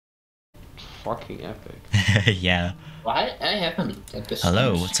fucking epic. Yeah. Why? I haven't.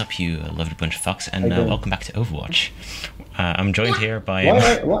 Hello, what's up, you lovely bunch of fucks, and welcome back to Overwatch. I'm joined here by.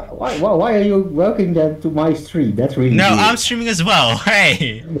 Why are you welcoming them to my stream? That's really No, weird. I'm streaming as well.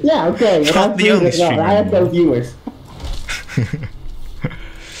 Hey. Yeah, okay. But Not I'm the only streaming as well. streamer I have no viewers.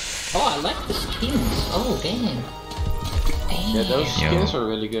 Oh, I like the skins. Oh, damn. Yeah, those skins are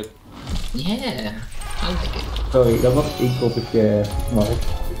really good. Yeah, I like it. Sorry, dat was één kopje Mark.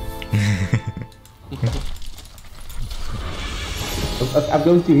 I'm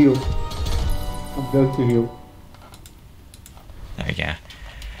going to heal. I'm going to heal. There we go.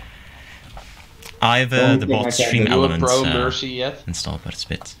 I have the bot stream elements Pro Mercy yet? installed, but it's a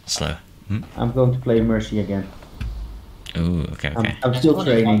bit slow. I'm going to play Mercy again. Ooh, okay, okay. I'm still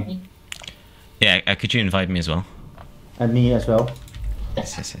training. Yeah, could you invite me as well? And me as well.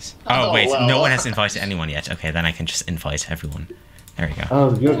 Yes. Oh, wait, no one has invited anyone yet. Okay, then I can just invite everyone. There we go.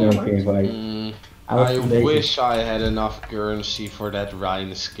 Oh, you're going to invite. I wish I had enough currency for that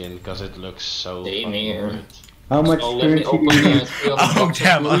Rhine skin, because it looks so fucking good. How much currency do you need? Oh,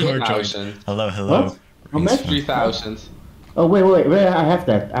 damn, I'm overjoyed. Hello. What? How much? 3,000. Oh, wait, I have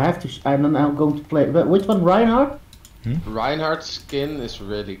that. I have to, I'm now going to play. Which one, Reinhardt? Reinhardt's skin is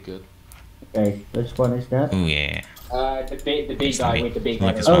really good. Okay, which one is that? Ooh, yeah. The big guy with the big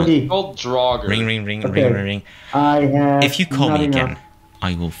Like head. this one. the. Called Draugr. Ring. I have. If you call me not again, enough.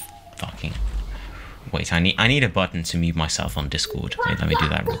 I will fucking... Wait, I need a button to mute myself on Discord. Wait, let me do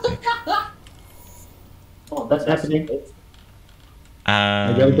that real quick. Oh, that's happening.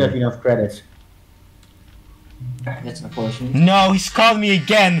 I don't have enough credits. That's unfortunate. No, he's calling me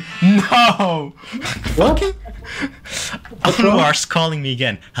again! No! What? Anwar's calling me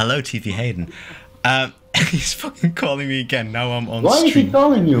again. Hello, TV Hayden. He's fucking calling me again. Now I'm on Why stream. is he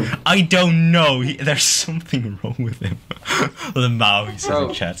calling you? I don't know. There's something wrong with him. The Mao, he says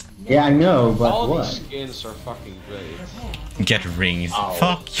in chat. Yeah, I know, but All what? these skins are fucking great. Get rings. Oh,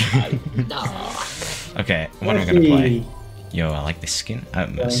 Fuck you. Okay, what am I gonna play? Yo, I like this skin.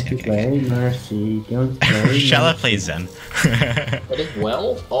 Mercy. Don't Okay. play Mercy. Don't play. Shall I play Zen?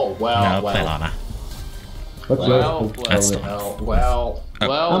 Well? Oh, well, No, play Lana. What's well.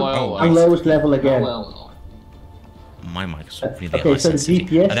 I'm lowest level again. My mic is really Okay, so the sensitive.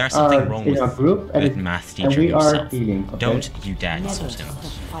 DPS There's something are wrong in our group, and, with math teacher and we are himself. healing. Okay? Don't you dare insult him.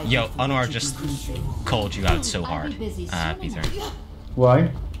 Yo, Anwar just called you out so hard, Peter.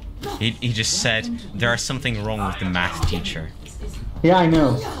 Why? He just said there's something wrong with the math teacher. Yeah, I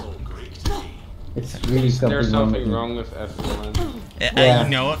know. It's really something There's wrong. nothing wrong with everyone. Yeah. You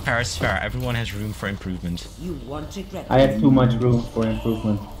know what? Fair is fair. Everyone has room for improvement. I have too much room for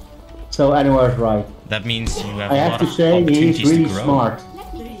improvement. So Anwar's right. That means you have I a have lot to of say opportunities he's really to grow. smart.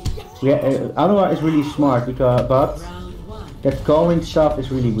 Yeah, Anwar is really smart because, but that calling stuff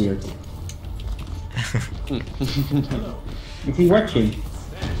is really weird. Is he watching?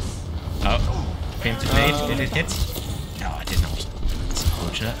 Oh, preemptive nade. Did it hit? No, I did not. It's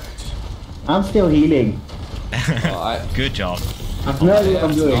unfortunate. I'm still healing. Well, Good job. I know what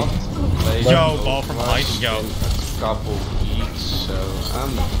I'm doing. Yo, ball from height. Yo. Couple weeks, so I'm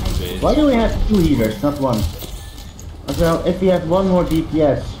busy. Why do we have 2 healers, not 1? Well, if we have 1 more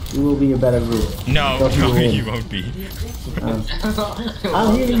DPS, we will be a better group. No, Because no, we you win. won't be.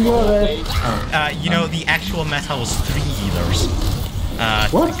 I'm healing your You know, the actual meta was 3 healers.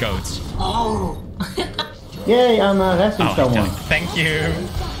 What? The goats. Oh! Yay, I'm resting Oh, someone. thank you.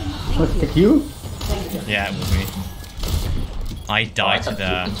 Was it you? Yeah, it was me. I died to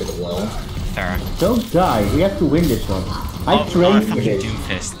the well. Pharah. Don't die, we have to win this one. I Oh, trained for fucking this.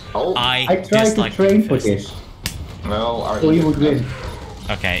 Doomfist. Oh. I tried to dislike train for Doomfist. this, Well, are so you you would win.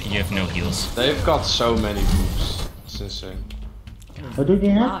 Okay, you have no heals. They've got so many boops. It's insane. What do they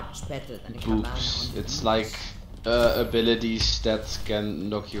have? Much better than a Boops. It's like abilities that can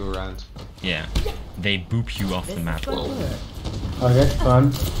knock you around. Yeah, they boop you off the map. Oh, that's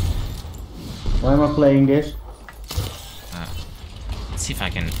fun. Why am I playing this? Let's see if I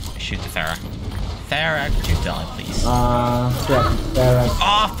can shoot the Pharah. Pharah, could you die, please? Crap,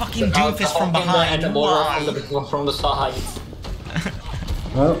 Oh, fucking Doomfist from behind! Why? From the side.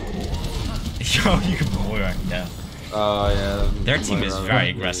 Well, Yo, you can boy right now. Oh yeah. Their team is very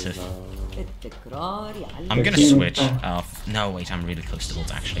aggressive. I'm gonna team- switch. No, wait, I'm really close to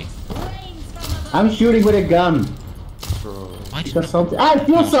ult actually. I'm shooting with a gun. Why did Because something. I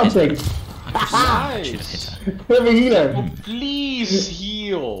feel something! I should have hit her? I'm a healer! Please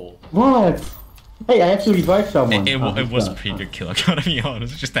heal. What? Hey, I have to revive someone. It was a pretty good kill, I gotta be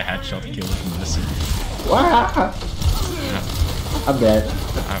honest. Just a headshot kill from this. Wow. I'm dead.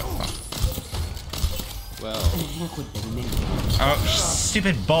 Oh, fuck. Well, Oh,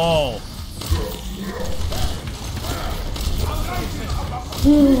 stupid ball!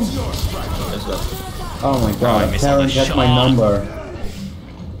 Oh my I god, missed all Karen the has my shot. number.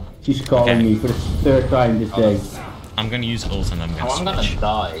 She's calling Okay. me for the third time this day. I'm gonna use ult and I'm Oh, I'm gonna gonna switch.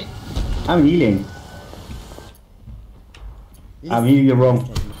 die. I'm healing. I'm healing the wrong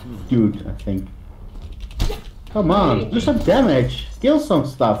dude, I think. Come on, do some damage. Kill some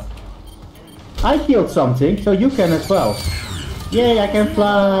stuff. I killed something, so you can as well. Yay, I can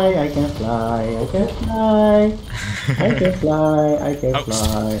fly, I can fly, I can fly. I can fly, I can Oh.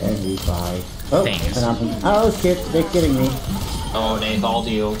 fly, and we fly. Oh, Thanks. and oh shit, they're killing me. Oh, they have all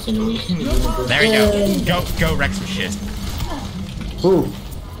the ults in the universe. There you go. Go wreck some shit. Ooh,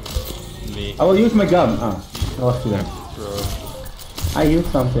 Me. I will use my gun. Oh, I lost to them. Bro. I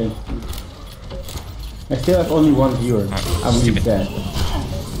used something. I still have only one viewer. I'm really stupid. sad.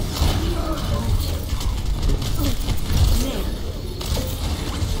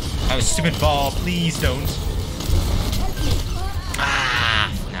 Oh, stupid ball, please don't.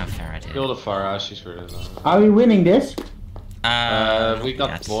 Ah, now Farah did. Kill the Pharah, she's really low. Are we winning this? We got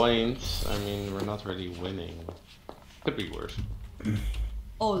yet. points. I mean, we're not really winning. Could be worse.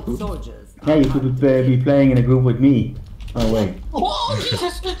 All soldiers. Yeah, you could be playing in a group with me. Oh wait. Oh,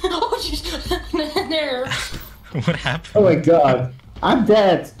 Jesus! Oh, Jesus! There! What happened? Oh my god. I'm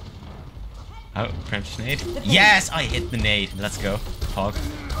dead. Oh, preemptive nade. Yes, I hit the nade. Let's go. Hog.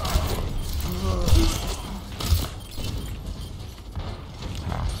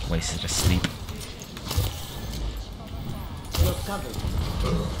 Oh, wasted a sleep. You're covered.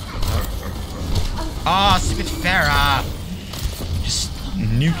 Ah, stupid Farah! Just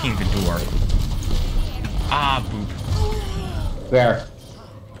nuking the door. Ah, boop. Where?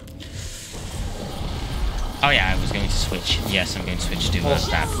 Oh yeah, I was going to switch. Yes, I'm going to switch to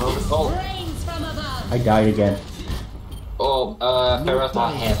that. Oh, I died again. Farah's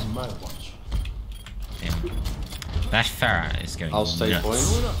not half. Damn. That Farah is going I'll stay nuts.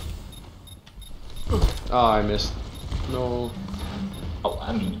 point. Oh, I missed. No. Oh,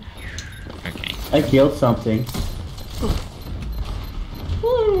 I mean. Okay. I killed something.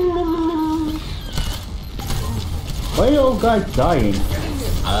 Why are you all guys dying?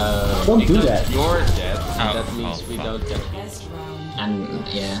 Don't do Because that. you're dead. Oh, That means oh, we fuck. don't get. And,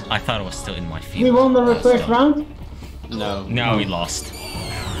 yeah. I thought it was still in my field. We won the That's first dumb. round? No, No. we lost.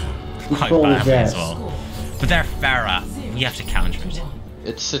 We Quite stole his badly as ass. well. But they're Farah. We have to counter it.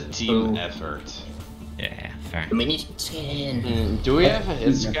 It's a team Oh. effort. Yeah, fair. We need 10. Do we have a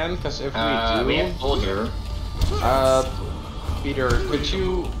hit scan? Because if we do, We have soldier. Peter, could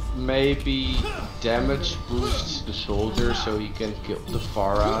you maybe damage boost the soldier so he can kill the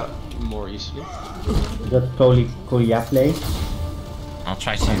Pharah more easily? Is that Kolia play? I'll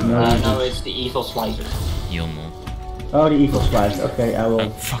try to No, it's the evil slicer. heal more. Oh, the evil slice. Okay, I will Oh,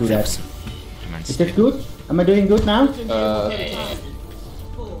 fuck do that. that. Man's Is this good? Am I doing good now?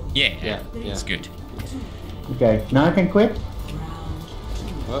 Yeah, Yeah. it's good. Okay, now I can quit?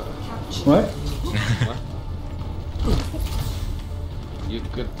 What? What? You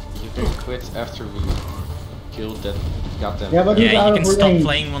can quit after we killed that goddamn. Yeah, but he's Yeah, out you can of stop range.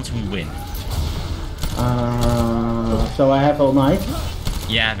 playing once we win. So I have all night?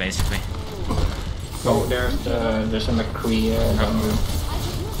 Yeah, basically. Oh, there's a McCree down here.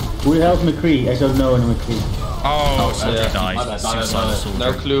 Who the hell's McCree? I don't know any McCree. Oh, soldier yeah. died. My bad, Suicidal soldier.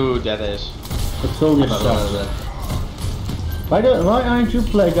 No clue who that is. The soldier stuff. Why aren't you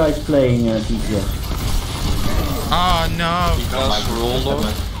guys playing DPS? Oh no! Because Rollo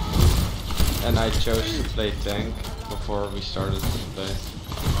and I chose to play tank before we started to play.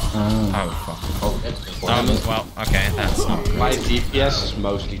 Oh fuck. Oh, that's good. Well, okay, that's not good. My DPS is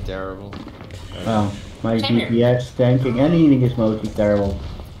mostly terrible. Oh, my Same here. DPS, tanking and healing is mostly terrible.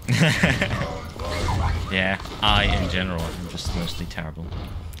 Yeah, in general, I'm just mostly terrible.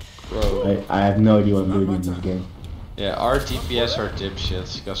 Bro. I have no idea what I'm doing in this game. Yeah, our DPS are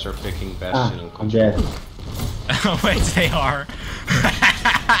dipshits because they're picking Bastion and I'm Control. dead. Oh wait, they are.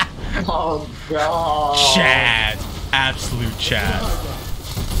 Oh god. Chad, absolute Chad.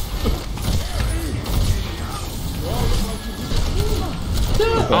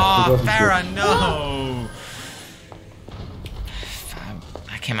 Oh, Farah, no!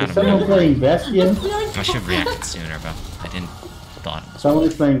 I came out Is of someone nowhere. playing Bastion? I should have reacted sooner, but I didn't thought it was. Someone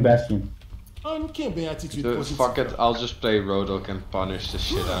is playing Bastion. Fuck it, I'll just play Rodok and punish the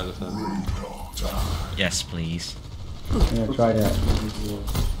shit out of them. Yes, please. Yeah, try that.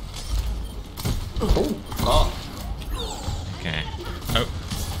 Oh, Okay. Oh,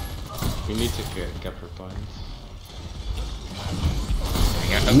 We need to get capture points.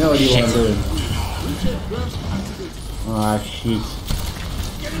 there we go. Oh, No idea what I'm shit. doing. Ah, shit.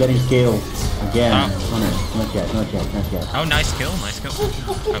 Getting killed. Again. Oh. Oh no, not yet, not yet, not yet. Oh, nice kill, nice kill.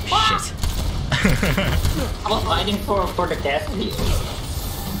 Oh shit. I was fighting for the Cassidy.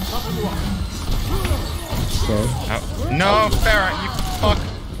 Okay. Oh. No, Farah, you fuck.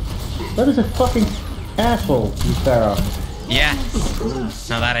 That is a fucking asshole, you Farah. Yeah.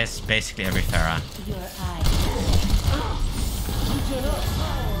 No, that is basically every Farah.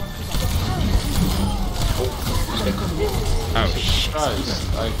 Oh shit. Christ,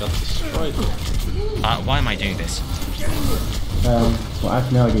 I got destroyed. Why am I doing this? Well, I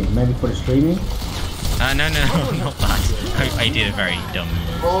have no idea. Maybe for the streaming? No, not that. I did a very dumb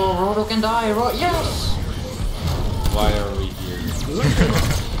move. Oh, Rodo can die. Yes. Why are we here?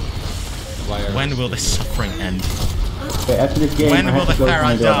 Why are When we will the here? suffering end? Okay, after this game, When I will have the to go to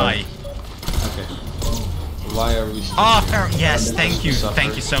my Farah daughter. die? Okay. Why are we still Oh, here? Farah, yes, thank you so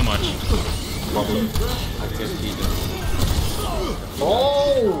much. I can feed him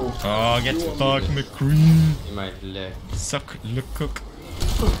Oh. Oh, get fucked, McCree. in my leg. Suck, look, cook.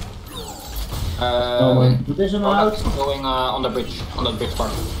 This one out. Going on the bridge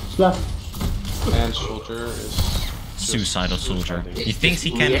part. Slap. And soldier is just Suicidal soldier. suiciding. He thinks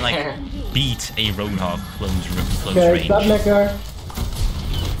he can, Yeah. like, beat a Roadhog close Okay, stop range. lekker.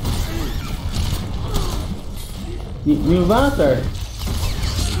 Nieuw water.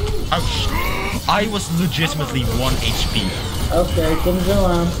 Oh, I was legitimately 1 HP Oké, kom er zo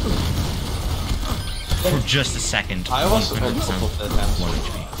aan. for just a second. I was on 100% top of that 1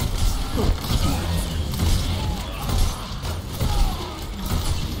 hamster. HP.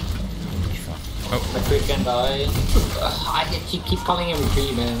 Oh, McCree can die. I keep calling him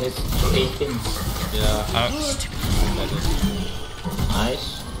McCree, man. It's 18. Yeah. oh, stupid.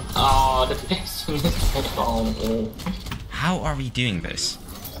 Nice. Oh, the Bastion is oh. How are we doing this?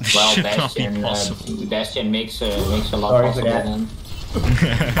 This Well, should not be Bastion, possible. Bastion makes a lot Sorry for possible that. then.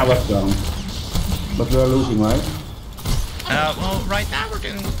 I was gone. But we are losing, right? Well, right now we're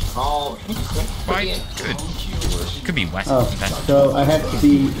doing Oh, quite good. Could be west. Oh, West. so I have to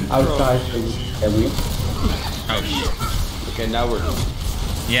be outside every. Oh shit. Okay, now we're done.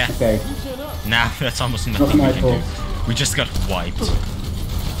 Yeah. Okay. Nah, that's almost Not nothing we my can do. fault. We just got wiped.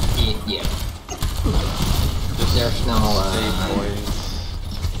 yeah. There's no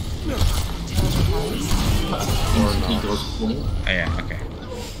Eagles point. Oh yeah, okay.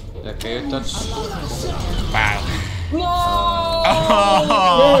 Yeah, can you touch? Wow. No!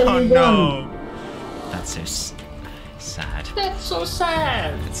 Oh There we no! go. That's so sad. That's so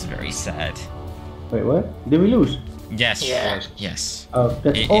sad. It's very sad. Wait, what? Did we lose? Yes. Yeah. Yes. Oh,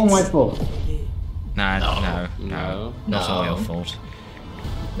 that's It- all it's- my fault. No. No. Not all No. your fault.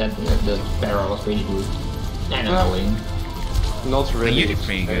 That the barrel was really good. And annoying. Not But really. you did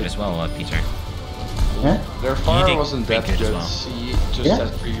pretty good as well, Peter. Huh? Their You fire did wasn't that pretty good. good as He just Yeah. had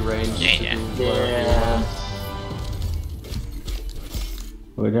free range. Yeah, to yeah. do whatever he Yeah. wanted.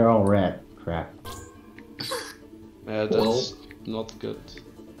 Oh, they're all red. Crap. Yeah, that's not good.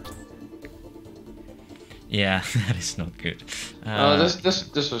 Yeah, that is not good. Oh,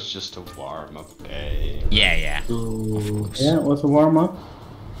 this was just a warm up game. Yeah. Yeah, what's a warm up?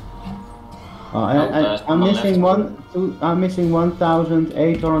 Oh, I'm missing I'm missing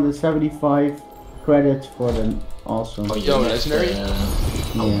 1,875 credits for the awesome. Oh, Yo, yeah, legendary?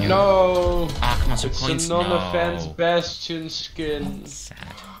 Yeah. No! Ah, come on, some It's points. a non-offense No. Bastion skin. Sad.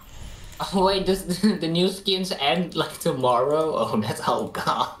 Oh wait, does the new skins end like tomorrow? Oh, that's oh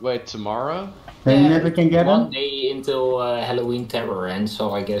god. Wait, tomorrow? They Yeah, never can get one them? day until Halloween Terror ends,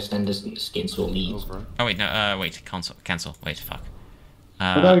 so I guess then the skins will leave. Over. Oh wait, no. Wait. Cancel. Wait. Fuck. What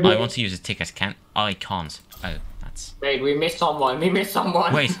are you I doing? want to use a ticket. I can't. Oh, that's. Wait, we missed someone. We missed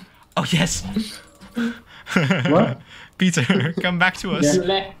someone. Wait. Oh yes. What? Peter, come back to us, You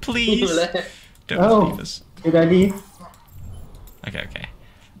left. please. You left. Don't Oh. leave us. Did I leave? Okay.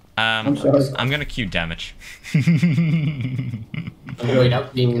 I'm sorry. I'm gonna queue damage.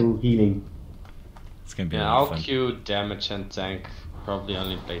 Without Do healing. It's gonna be Yeah, really I'll fun. queue damage and tank. Probably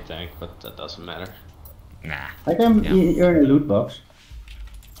only play tank, but that doesn't matter. Nah. I can Yeah. earn a loot box.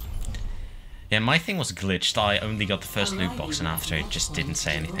 Yeah, my thing was glitched. I only got the first loot box, and after it just didn't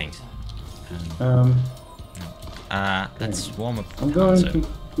say anything. Let's warm up. I'm going Hanzo.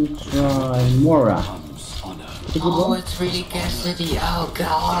 to try Mora. Is it good Oh, one? it's really Cassidy. Oh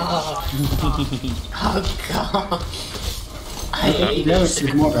god. Oh god. I hate Damage this.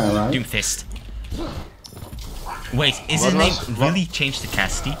 is Mora, right? Doomfist. Wait, is What his name was- really changed to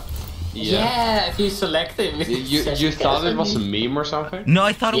Cassidy? Yeah, if you select him. it You says thought it was a Cassidy. meme or something? No,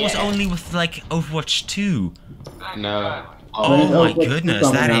 I thought it was Yeah. only with like Overwatch 2. No. Oh it's my Overwatch 2 goodness,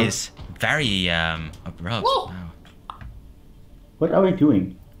 coming that out. is very abrupt. Whoa. Wow. What are we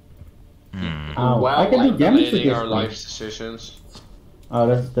doing? Ow. Well, I can do damage with Manipulating this our thing. life decisions. Oh,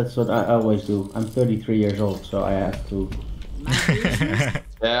 that's what I always do. I'm 33 years old, so I have to.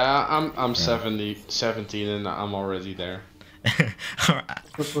 Yeah, I'm 17 and I'm already there. I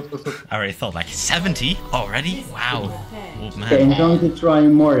already thought like 70 already. Wow, old Okay, man. I'm going to try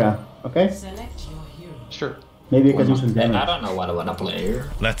Moria. Okay? Sure. Maybe I can do some I damage. don't know what I wanna play here.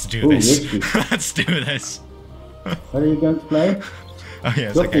 Let's do Ooh, this. risky. Let's do this. What are you going to play? Oh yeah,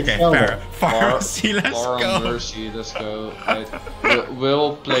 it's Look, like it's okay, Zelda. fair. Pharmacy, let's Far go. Mercy, let's go.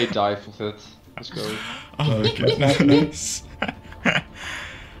 We'll play dive with it. Let's go. Oh my goodness.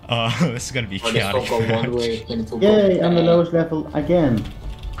 Oh, this is gonna be Or this will chaotic. go one way, then it will Yay, go I'm the back. lowest level again.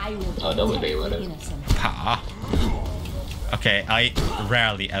 Oh, that would be what it. Pa. Okay, I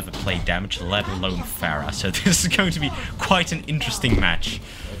rarely ever play damage, let alone Pharah, so this is going to be quite an interesting match.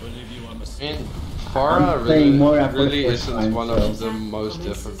 I mean, Farah I'm playing Moria for the really first isn't time, one so- of the most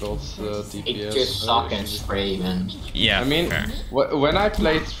difficult DPS. It just suck and spray, man. Yeah, I mean, fair. when I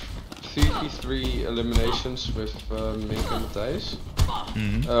played 3v3 eliminations with Mink and Matthijs,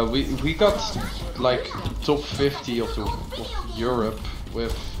 we got like top 50 of Europe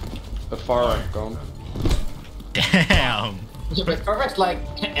with a Farah icon. Damn. Yeah, but first, like,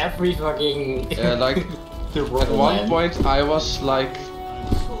 every fucking... Yeah, like the at rubber one man. point I was like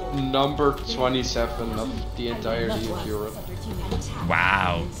number 27 of the entirety of Europe.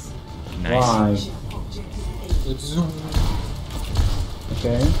 Wow. Nice. Why?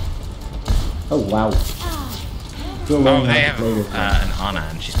 Okay. Oh wow. Still Oh, learning they how to have play this. an Ana,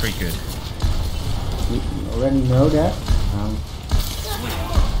 and she's pretty good. You already know that? I'm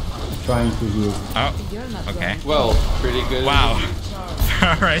trying to heal. Oh, okay. Well, pretty good. Wow.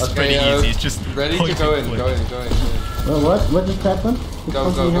 Pharah is Okay, pretty easy. It's just ready to point go and in, click. go in, go in. Well, what just happened?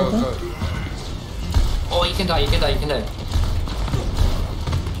 Go, go, go, go. Oh, you can die, you can die, you can die.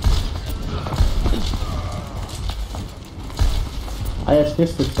 I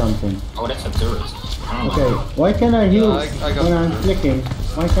assisted something. Oh, that's a turret. I don't Okay, know. why can I heal I got when I'm it. clicking?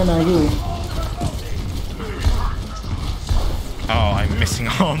 Why can I heal? Oh, I'm missing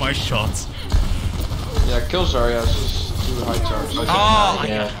all my shots. Yeah, kill Zarya, she's too high charge. Oh, I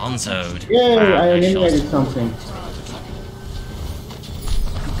Yeah. got Hanzo'd. Yay, Wow, I nice eliminated shots. something.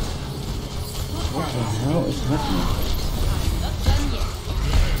 What the hell is happening?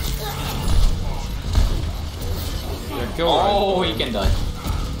 Yeah, kill Oh, Ryan. you can die.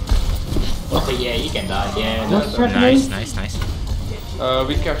 Okay, yeah, you can die. Yeah, What's that's happening? Nice, nice, nice.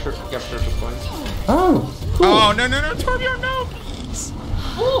 We captured the point. Oh, cool. Oh, no, no, no, Torbjorn, no, please.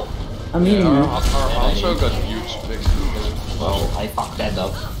 I'm healing Our you. Hanzo got huge picks. Well, I fucked that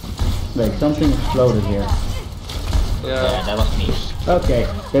up. Wait, something exploded here. Yeah, Yeah, that was me. Okay,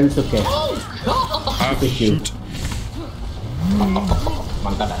 then it's okay. Oh, Look at you. shoot. I'm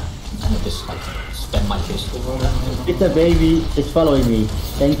gonna just like spam my pistol. It's a baby. It's following me.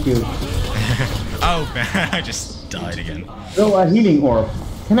 Thank you. Oh, man, I just died again. Throw a healing orb.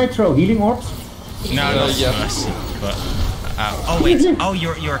 Can I throw healing orbs? No, not yeah. Mercy, but... oh, wait. Oh,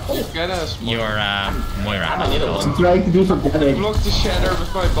 you're Kinda smart. Moira. I'm a little I'm trying to do some damage. Block the shatter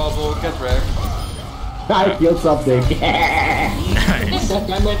with my bubble, get wrecked. I killed something. Nice. that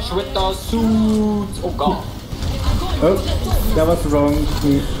damage with the suit. Oh god. Oh, that was wrong.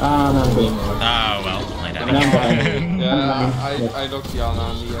 Ah, no, I'm good. Oh, well, I I'm died. dying. Yeah, I locked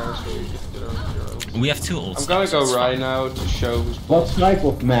Yana in the air, so you can get her. We have two ults. I'm gonna so go it's right fine. now to show who's What type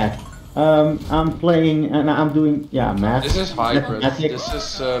of map? I'm playing and I'm doing math. This is hybrid. Mathematics.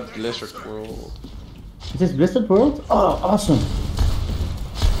 This is Blizzard World. Is this Blizzard World? Oh, awesome!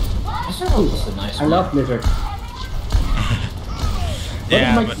 This is a nice I love Blizzard.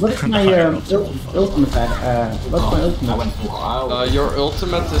 Yeah, What is my ultimate? What's my I ultimate? went too hard. Your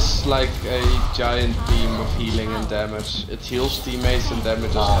ultimate is like a giant beam of healing and damage. It heals teammates and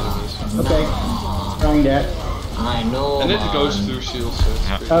damages enemies. Okay, trying that. I know. And it man. goes through shields. So it's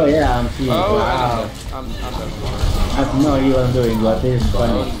pretty- Oh yeah, I'm seeing. Oh, Wow. I'm dead. I have no idea what I'm doing, but this is Oh,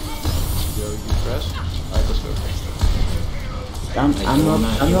 funny. yo, you press? Alright, let's go. I'm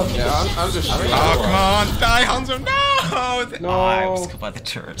not. Yeah, I'm just Oh, come on, die, Hanzo, no! No. Oh, I was killed by the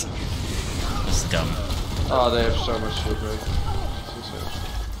turret. That's dumb. Oh, they have so much shield break.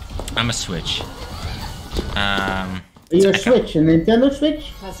 I'm a Switch. Your Switch, a Nintendo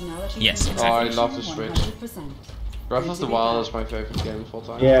Switch? Yes, Oh, I exactly. love the Switch. Breath of the Wild is my favorite game of all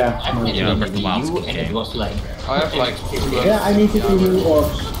time. Yeah. I played Yeah, it Breath of the Wild's a you, good and game. it was like. I have like 200. Yeah, I need to do new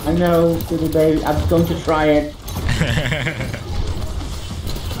orbs. I know, little baby. I'm going to try it.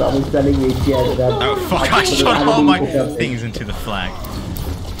 Someone's telling me yes. That Oh fuck, I shot all my things into the flag.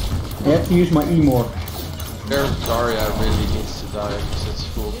 I have to use my E-more. Their Zarya really needs to die because it's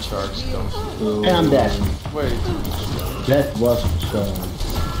full charge comes. And I'm dead. Wait. That was so.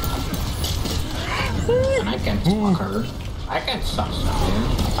 And I can't fuck her. I can't suck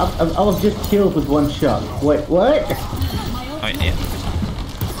something. I was just killed with one shot. Wait, what? Oh, yeah.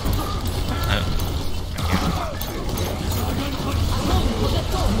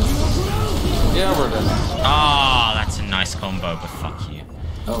 Yeah, we're dead. Ah, that's a nice combo, but fuck you.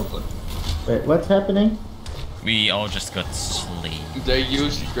 Oh, good. Wait, what's happening? We all just got sleep. They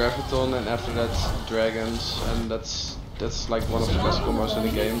used Graviton and after that Dragons, and that's like one of the best combos in the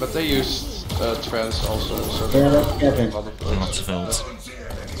game. But they used Trance also. So Yeah, that's Kevin. Lots of ults.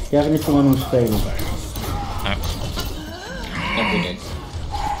 Kevin is the one who's failing. Every day.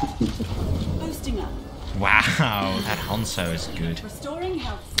 Boosting up. Wow, that Hanzo is good. Restoring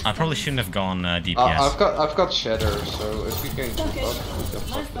health. I probably shouldn't have gone DPS. I've got Shatter, so if we can keep up, we can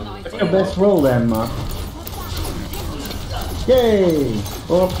fuck them. What's your best roll then, Mark? Yay!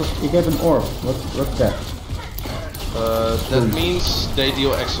 Orb, you get an orb. What's that? That means they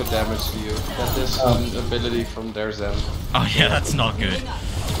deal extra damage to you. That is an ability from their Zen. Oh yeah, that's not good.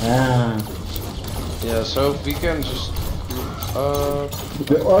 Ah. Yeah, so if we can just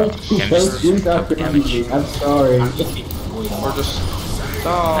The orb is so good after damage. I'm sorry. or just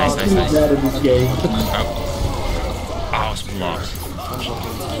Nice, nice, nice. That in this game. Oh, I was blocked.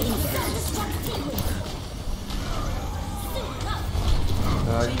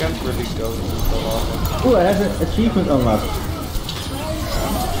 I can't really go to the lava. Ooh, I have an achievement unlocked.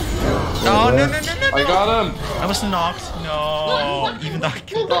 Oh, no, no, no, no, I got him! I was knocked. No, even though I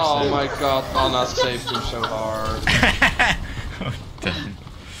killed him. Oh my god, Anna saved him so hard. Oh, damn.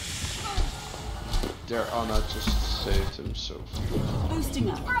 Their Anna just saved him so far. Boosting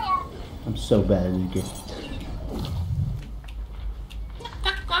up. I'm so bad at this game.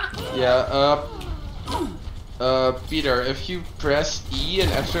 Yeah, Peter, if you press E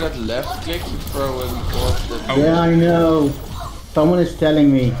and after that left click, you throw an orb that... Yeah, I know. Someone is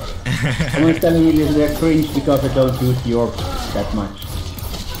telling me. Someone is telling me that they're cringe because I don't use the orb that much.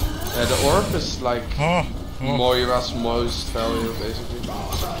 Yeah, the orb is like Moira's most value, basically.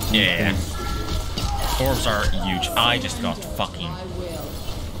 Yeah. Orbs are huge. I just got fucking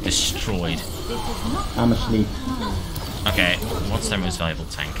destroyed. I'm asleep. Okay, what's their most valuable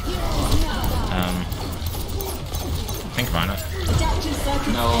tank? I think Rhino.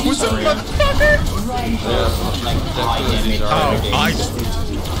 No, sorry. Yeah, definitely Oh, Zarya. I just...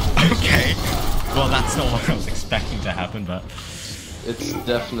 Okay. Well, that's not what I was expecting to happen, but... It's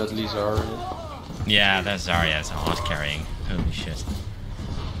definitely Zarya. Yeah, that's Zarya is hard carrying. Holy shit.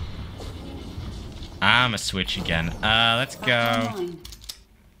 I'm a switch again. Let's go.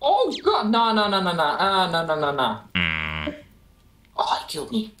 Oh god, no. No. Mm, Oh, he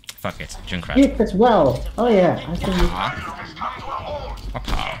killed me. fuck it, Junkrat. Hit as well. Oh yeah, I can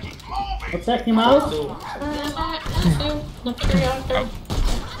attack him out.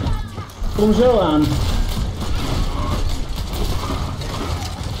 Kom zo aan.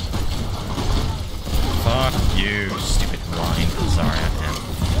 Fuck you, stupid blind. Sorry, I can't.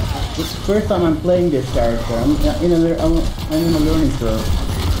 It's the first time I'm playing this character. I'm in a learning curve.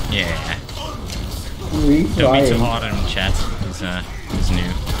 Yeah. I'm really Don't be too trying. hard on him, chat. He's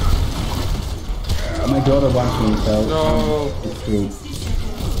new. My daughter wants me, so No. it's true.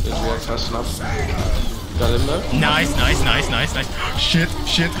 Did react fast enough? Got him there? Nice. Shit.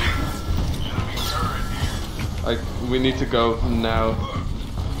 We need to go now.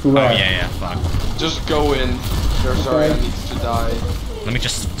 Oh, yeah, fuck. Just go in. Their Zarya needs to die. Let me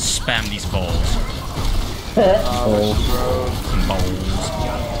just spam these balls. Oh. Bro. Balls.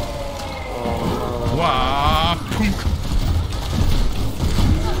 Wah, punk.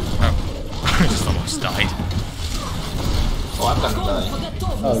 Oh, I just almost died. Oh, I'm gonna die.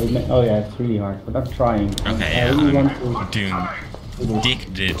 Oh yeah, it's really hard, but I'm trying. Okay, I yeah, really want I'm to. doing dick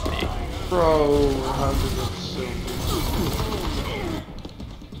diddly. Bro, how did it so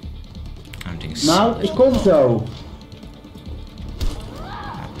I'm doing Nou, ik kom zo.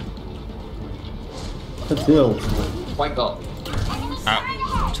 Geduld. White god.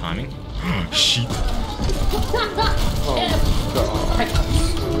 Oh, timing. Shit.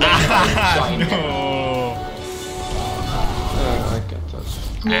 Ah, No. I can't touch.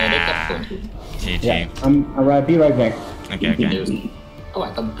 Yeah, they kept going. GG. Yeah, I'll be right back. Okay. Oh,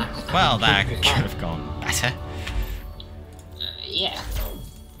 I come. Well, that could have gone better. Yeah.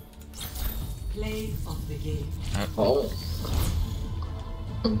 Play of the game. Oh.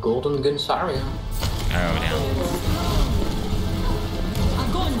 Golden Gun Zarya. Oh, damn.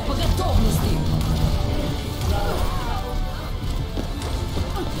 Огонь по готовности.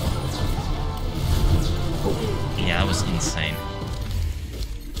 Yeah, that was insane.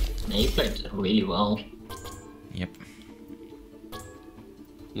 He played really well. Yep.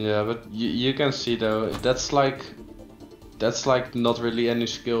 Yeah, but you can see though, that's like not really any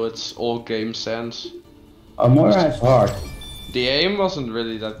skill, it's all game sense. Moira is hard. The aim wasn't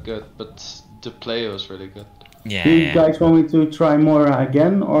really that good, but the play was really good. Yeah. Do you guys want me to try Moira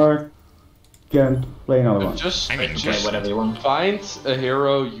again, or can play another one? Just Play whatever you want. find a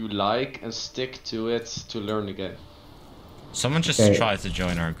hero you like and stick to it to learn the game. Someone just Okay. tried to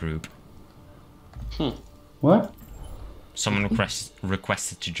join our group. What? Someone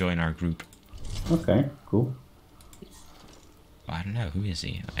requested to join our group. Okay, cool. I don't know, who is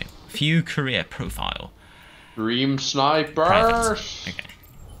he? View career profile. Dream snipers! Private. Okay.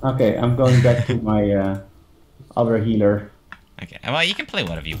 Okay, I'm going back to my other healer. Okay. Well, you can play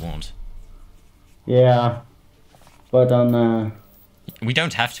whatever you want. Yeah, but on We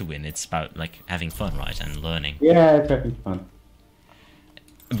don't have to win. It's about like having fun, right, and learning. yeah, it's having fun.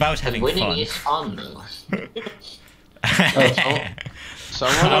 About having Winning fun. is fun though.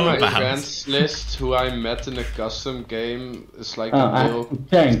 Someone on my How about? friends list who I met in a custom game is like I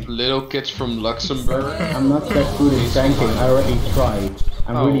tank. little kids from Luxembourg. I'm not that good at tanking. I already tried.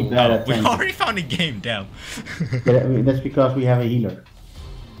 I'm really bad at We tanking. already found a game down. But that's because we have a healer.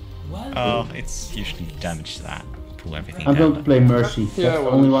 Oh, it's usually damage to that. Pull everything I'm down. going to play Mercy. That's Yeah, the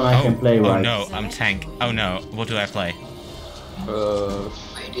well- only one I can play right. Oh no, I'm tank. Oh no, what do I play?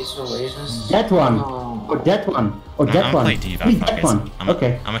 Wait, this Oasis? That one, Oh. or that one, or that I'm one. play D.Va. Please, fuck that it. one.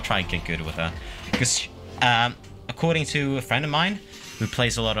 Okay. I'm gonna try and get good with her. Because, according to a friend of mine who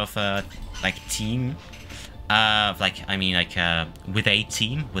plays a lot of, like, team, with a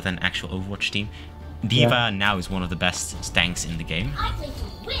team, with an actual Overwatch team, D.Va Yeah. now is one of the best tanks in the game.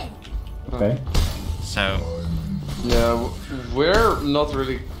 Okay. So, Yeah, we're not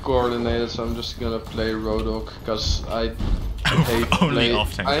really coordinated, so I'm just gonna play Roadhog because I hate Only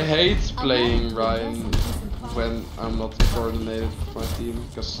off-tank. I hate playing Ryan when I'm not coordinated with my team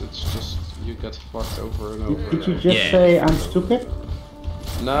because it's just you get fucked over and over. Did you and just Yeah. say I'm stupid?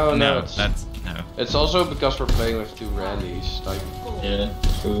 No, no, it's, that's, no. it's also because we're playing with two Randys. Like, Yeah,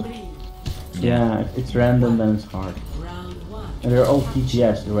 true. Yeah, if it's random, then it's hard. Round one. And they're all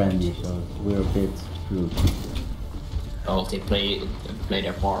TGS Randy, so we're a bit screwed. Oh, they play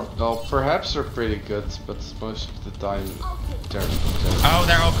their part. well, perhaps they're pretty good, but most of the time they're. Oh,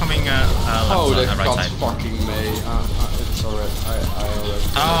 they're all coming, left Oh, they on the right got side. fucking May. It's alright. I already.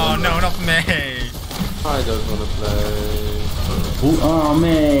 Oh, no, not me! I don't wanna play. Ooh, oh,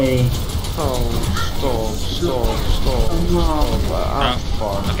 May! Oh, stop. I'm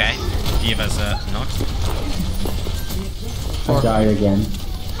fucked. Okay, D.Va's, knocked. I died again.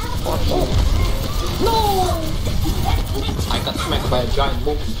 I got smacked by a giant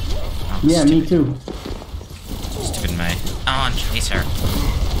monkey. Oh, Yeah, me too. Stupid May. Oh, and Tracer.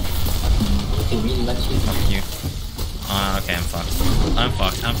 He really likes you. Fuck you. Okay, I'm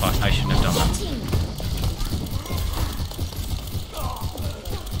fucked. I shouldn't have done that.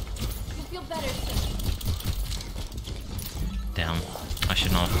 Damn. I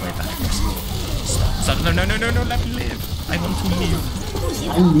should not have played that. Stop. No, let me live. I want to live.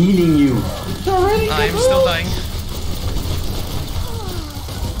 I'm healing you. I'm still dying.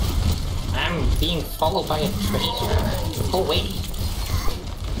 I'm being followed by a tracer. Oh wait.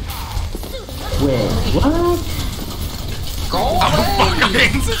 Wait, what? Go Oh, away!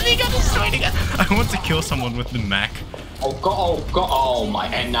 I instantly got destroyed again. I want to kill someone with the Mac. Oh go! Oh my!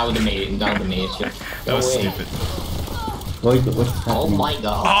 And now the maid. Now the maid. That Go was away. stupid. Wait, what's Oh happening? my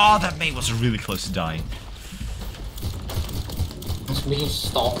god! Oh, that May was really close to dying. It's being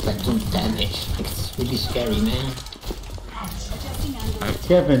stalked by 2 damage. Like, it's really scary, man.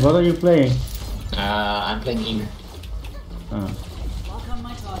 Kevin, what are you playing? I'm playing Eve. Oh. Welcome,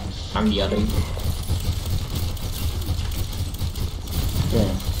 my daughter. I'm the other.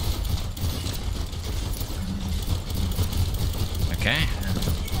 Yeah. Okay.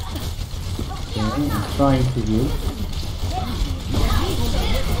 Okay, I'm trying to do.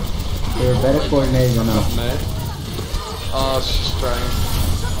 They're better coordinated than us. May. Oh, she's trying.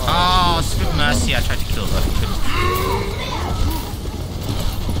 Oh, stupid Mercy. I tried to kill her.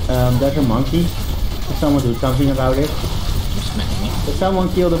 There's a monkey. Can someone do something about it? Smack me. Did someone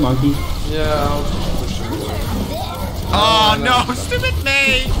kill the monkey? Yeah, I'll push her away. Oh no, stupid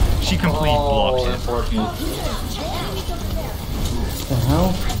May! She completely blocked it. Unfortunate. What the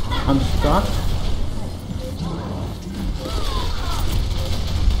hell? I'm stuck?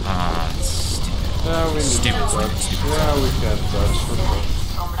 Ah, it's stupid. Yeah, we need Stupid, to touch. stupid. Yeah, we can touch for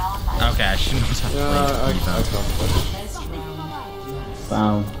sure. Okay, I shouldn't have Yeah, I played can't touch. Best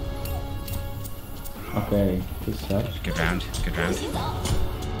round. Found. Okay, this sucks. Good round, good round.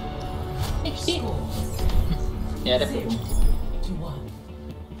 Yeah, that's it. To one.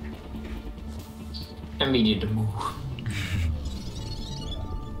 And we need to move.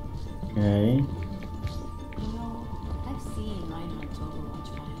 Okay. You know, I've seen Reinhardt's Overwatch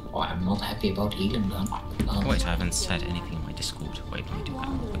file. Oh, I'm not happy about healing them. Oh, wait, I haven't said anything in my Discord. Wait, let me do that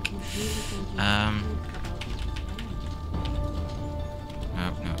real quick. No.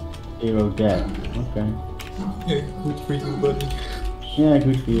 0 dead. Okay. Yeah, good for you, buddy. Yeah,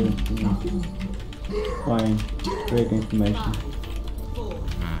 good for you. Yeah. Fine. Great information.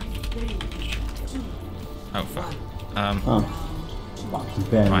 Oh, fuck. Oh. Fucking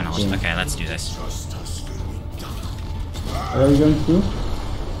bad. Why not? Okay, let's do this. What are you going to do?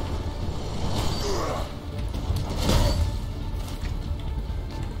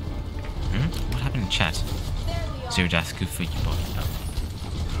 What happened in chat? Zero death, good for you, boy. Oh.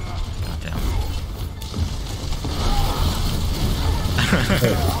 Goddamn.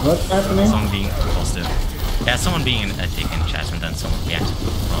 Wait, what's happening? Someone being positive. Yeah, someone being a dick in chat and then someone reacted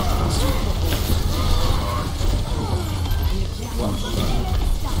positive.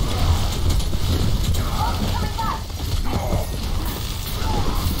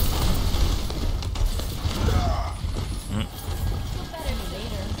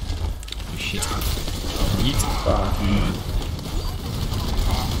 Oh shit. Yeet.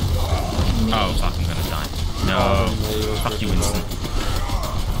 Oh fuck, I'm gonna die. No. Fuck you, Winston.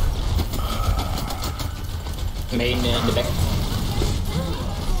 Main in the back.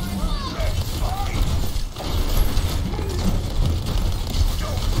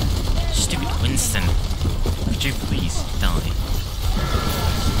 Stupid Winston. Could you please die?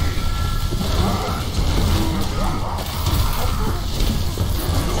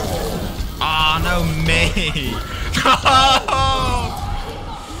 Ah, no, me!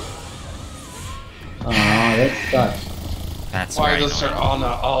 Oh, that sucks. That's Why very does their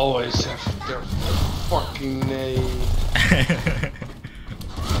Anna always have their fucking name?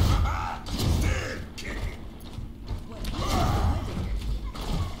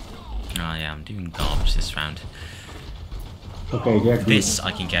 Oh yeah, I'm doing garbage this round. Okay, they're good. This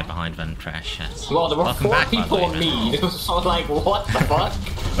I can get behind when Crash has. Well, there were Welcome 4 back, by the people way, on man. me. It was all like, what the fuck?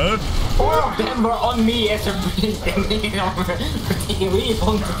 4 of them were on me as a they really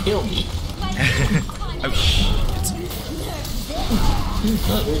want to kill me. Oh shit.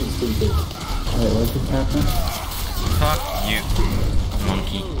 Not really stupid. Wait, what just happened? Fuck you,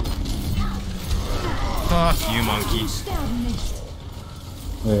 monkey. Fuck you, monkey.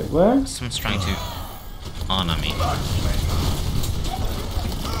 Wait, what? Someone's trying to honor me.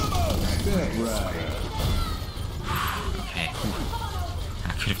 Okay.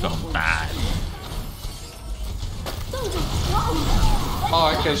 That could have gone bad. Oh,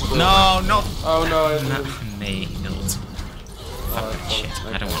 I can still. No, no. Oh no, I Not didn't. nailed. Fuck that shit.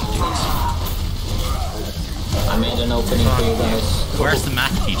 I don't want to do I made an opening for you guys. this. Where's the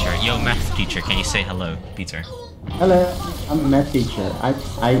math teacher? Yo, math teacher, can you say hello, Peter? Hello, I'm a math teacher. I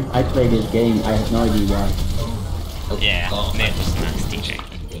play this game. I have no idea why. Yeah, Nate was the math teacher,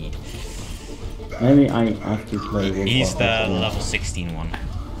 indeed. Maybe I have to play with He's the Overwatch. level 16 one.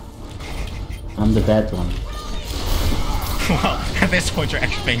 I'm the bad one. Well, at this point you're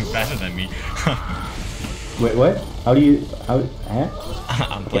actually playing better than me. Wait, what? How do you... How... Huh?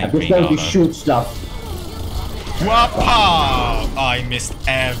 I'm Okay, playing I'm just going to Brigado. shoot stuff. Wapa! I missed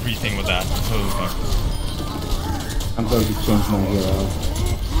everything with that. Oh fuck. I'm going to change my hero.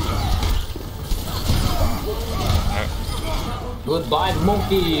 Goodbye,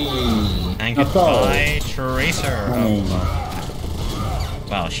 monkey. And That's goodbye, Tracer. I mean,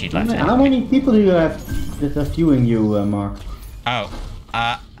 Well, she left how it. many people do you have that are viewing you, Mark? Oh,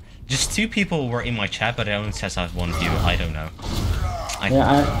 just 2 people were in my chat, but it only says I have 1 view. I don't know. Yeah,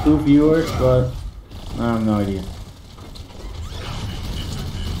 I have 2 viewers, but I have no idea.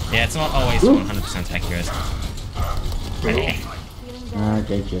 Yeah, it's not always Ooh. 100% accurate. Okay.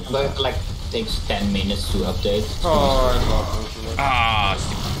 They just... But like takes 10 minutes to update. Oh, I love Overwatch. Ah,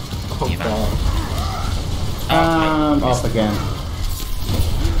 stupid. Oh, Eva. God. Oh, Off again.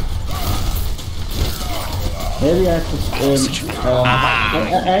 Maybe I have to,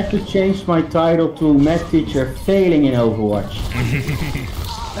 I have to change my title to Math Teacher Failing in Overwatch.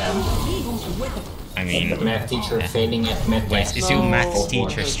 I mean, Math teacher failing at math wait, test. is your math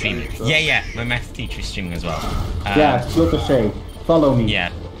teacher streaming? Yeah, my math teacher is streaming as well. Yeah, it's good to say. Follow me. Yeah,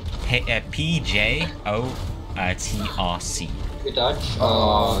 PJOTRC. Good Dutch.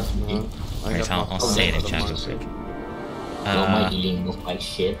 Oh, no. Wait, I'll say it in chat real quick. No, my healing was like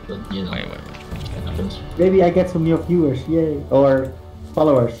shit, but you know. Wait. It happens. Maybe I get some new viewers, yay. Or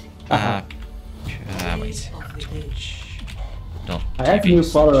followers. Wait. I have new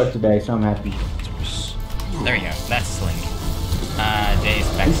followers today, so I'm happy. There you go. That's Link. Days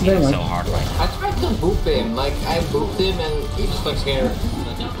backseating so hard right now. I tried to boop him, like I booped him and he just like scared.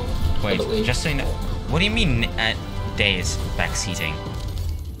 Wait, just so you know, what do you mean Days backseating?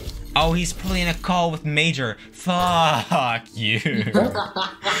 Oh, he's probably in a call with Major. Fuck you.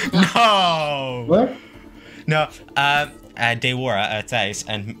 No. What? No, Dewara, Thijs,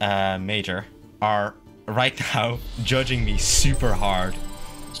 and Major are right now judging me super hard.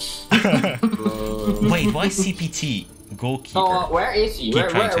 Wait, why CPT goalkeeper? Oh, where is he? Where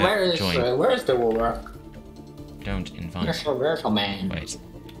is the war? Don't invite. Where's the man?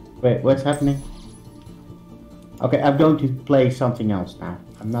 Wait, what's happening? Okay, I'm going to play something else now.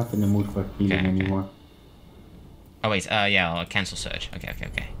 I'm not in the mood for healing anymore. Oh wait, yeah, I'll cancel search. Okay.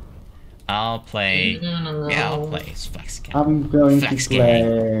 I'll play. Yeah, I'll play Flex Gang. I'm going Flex to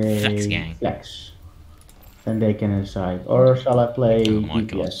play Flex Gang. Flex. Then they can decide. Or shall I play Oh my DPS?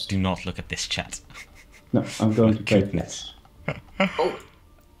 god! Do not look at this chat. No, I'm going to play Flex.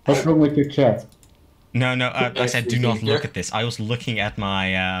 What's wrong with your chat? No, I said do not look at this. I was looking at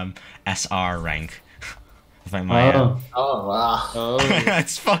my SR rank. Like my, oh wow.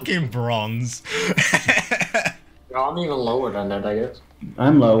 It's fucking bronze. No, I'm even lower than that, I guess.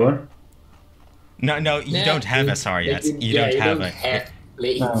 I'm lower. No, you don't have SR yet. You don't have it.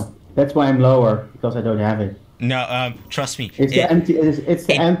 No, that's why I'm lower, because I don't have it. No, trust me. It's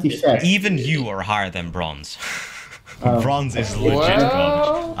the empty set. Even you are higher than bronze. Bronze is legit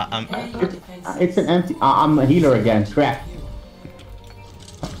garbage. It's an empty. I'm a healer again. Crap.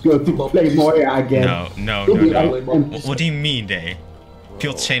 Go to play Moya again. No. What do you mean, Day?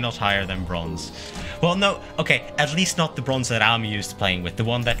 Field chain not higher than bronze. Well, no. Okay, at least not the bronze that I'm used to playing with. The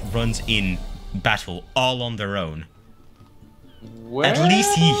one that runs in battle all on their own. Well, at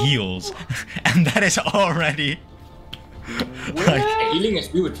least he heals, and that is already. Like, healing is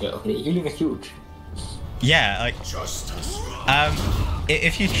huge, though. Healing is huge. Yeah, like.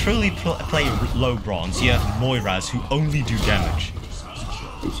 If you truly play low bronze, you have Moiras who only do damage.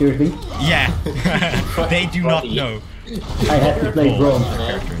 Seriously? Yeah. They do not know. I have to play bronze.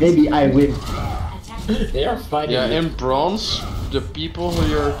 Maybe I win. They are fighting. Yeah, in bronze, the people who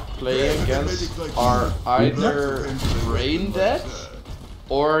you're playing against are either brain dead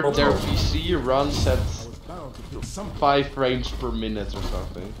or their PC runs at 5 frames per minute or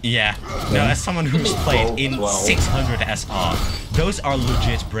something. Yeah. No, as someone who's played in 600 SR, those are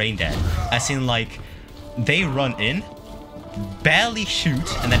legit brain dead. As in, like, they run in, barely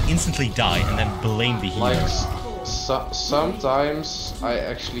shoot, and then instantly die, and then blame the healer. Like, sometimes I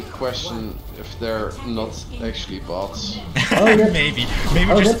actually question if they're not actually bots. Oh, maybe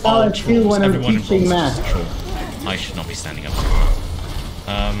that's just how all I feel trolls. when I'm Everyone teaching involved is math. troll. I should not be standing up.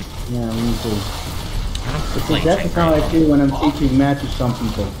 Yeah, me too. I don't Because play that's tank how I very feel when I'm teaching math to some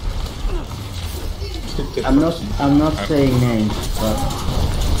people. I'm not saying names, but.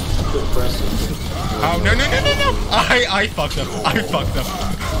 Oh no! I fucked up.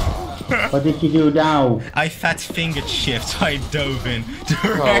 What did you do now? I fat fingered shift, so I dove in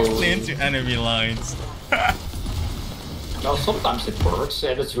directly into enemy lines. Well, sometimes it works,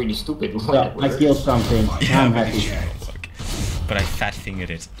 and it's really stupid. Well, I killed something. Yeah, I'm happy. But I fat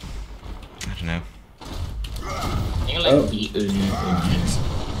fingered it. I don't know. You like the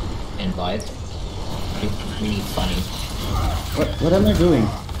invite. It's really funny. What am I doing?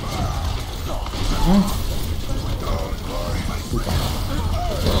 Huh?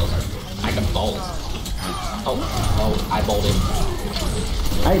 I can bolt. Oh, I bowled him.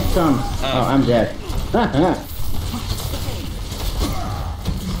 I stunned. Oh, I'm dead.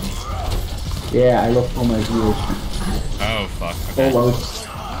 Yeah, I lost all my viewers. Oh fuck. Okay. Almost.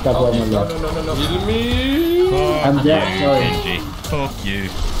 Got one more left. No. Kill me! I'm dead, sorry. Genji. Fuck you.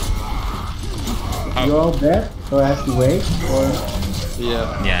 You're all dead? So I have to wait? Or...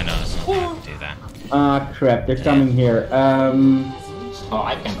 Yeah, no, it's not fair to do that. Ah, crap, they're coming here. Oh,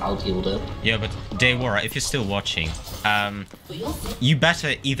 I can out-heal them. Yeah, but Dewara, if you're still watching, you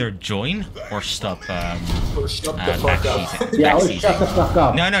better either join or stop Shut the fuck up. Yeah, shut the fuck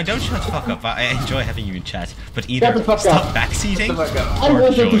up. No, don't shut the fuck up. I enjoy having you in chat. But either Shut the fuck stop up. backseating I or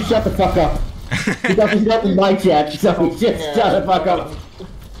want you to join. shut the fuck up. Because it's not in my chat, so just shut the fuck up.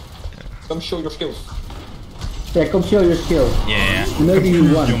 Come show your skills. Yeah, come show your skills. Yeah. Maybe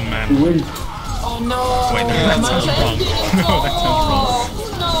you won. Young man. You win. Oh no! Wait, no, that sounds wrong. No, that sounds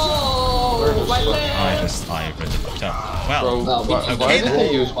wrong. No! I really fucked up. Well, Why did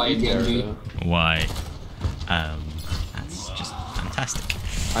they use Why me there? did why? That's just fantastic.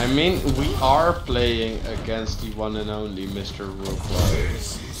 I mean, we are playing against the one and only Mr. Worldwide.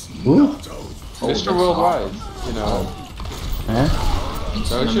 Who? Mr. Worldwide, you know. Huh?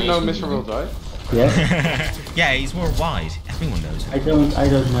 Don't you know Mr. Worldwide? Yeah. Yeah, he's more wide. Everyone knows it. I don't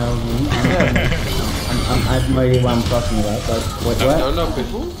know. I have no idea what I'm talking about. But what? No, no,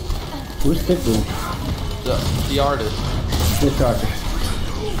 Pitbull? Who's Pitbull? The artist. This artist.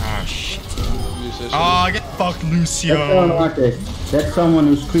 Oh shit. Musician. Oh, get fucked, Lucio. That's not an artist. That's someone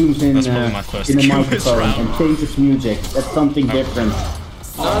who screams in That's probably my first in a cue this microphone round. and changes music. That's something different.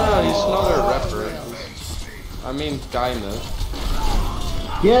 No, he's not a rapper. I mean, kinda.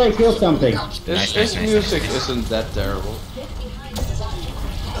 Yeah, he killed something. His music isn't that terrible.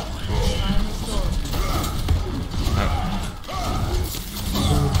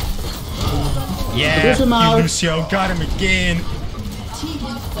 Yeah, Push him out. you Lucio, got him again.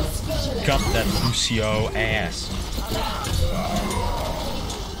 Got that Lucio ass.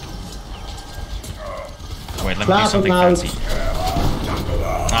 Wait, let me do Clap something him out. fancy.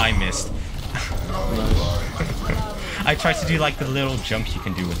 I missed. I tried to do like the little jump you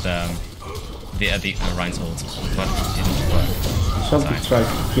can do with the Ryan's ult, but it didn't work. Something tried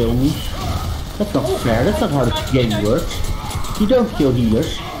to kill me. That's not fair. That's not how the game works. You don't kill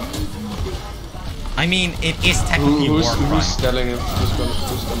healers. I mean, it is technically war crime. Who's telling him? Who's gonna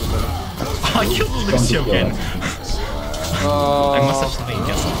tell him? I killed Lucio again. I must have something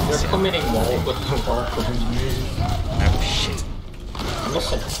against You're Lucio. committing war with the war crime. Oh shit. I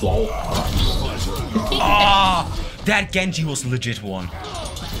must have war crimes. Ah, that Genji was legit one.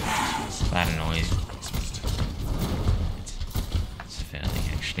 That annoys. It's fairly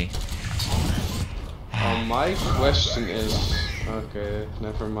actually. My question is... Okay,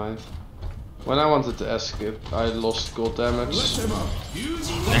 never mind. When I wanted to escape, I lost gold damage.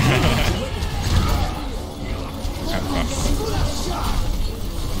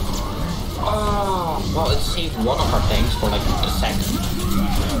 Oh, well, it saved one of our tanks for like a second.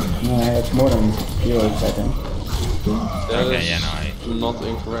 Yeah, it's more than 0 seconds. That Okay, is yeah, no, not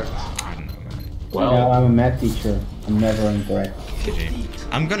incorrect. I don't know, man. Well, Yeah, I'm a math teacher. I'm never incorrect. GG.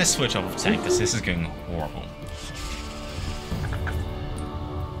 I'm gonna switch off of tank because this is going horrible.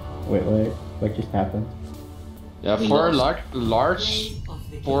 Wait, what just happened? Yeah, for a large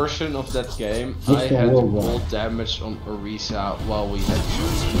portion of that game, What's I the had world war? gold damage on Orisa while we had...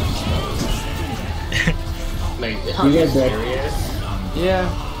 like, You get that. serious? Yeah.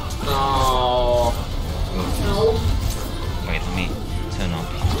 No. No. Wait, let me turn on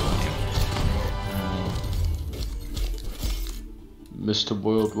the volume. Mr.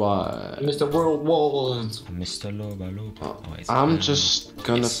 Worldwide. Mr. World. Mr. Loba Loba. Oh, wait, I'm just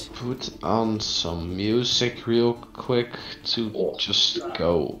gonna yes. put on some music real quick to just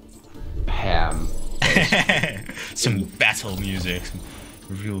go ham. Some battle music, some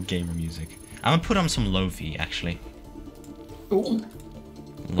real gamer music. I'm gonna put on some Lo-fi actually. Ooh. Ooh,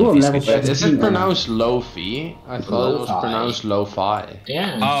 Lo-fi's level good shit. 7. Is it pronounced Lo-fi? I thought it was Lo-fi. pronounced Lo-fi.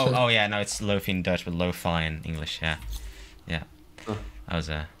 Yeah. Oh yeah, no, it's Lo-fi in Dutch, but Lo-fi in English. Yeah, yeah. That was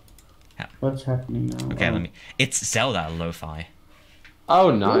What's happening now? okay. Oh. Let me. It's Zelda Lo-fi. Oh,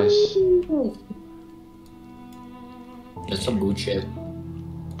 nice. That's some good shit.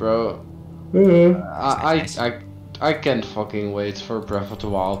 Bro, Uh-huh. I can't fucking wait for Breath of the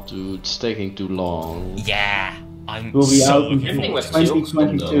Wild, dude. It's taking too long. Yeah, I'm Will be so out in looking Everything forward was to it.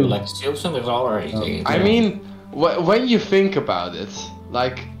 Silksong 2022. though. Like Silksong is already taking. I mean, when you think about it,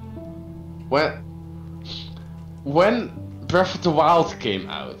 like, when Breath of the Wild came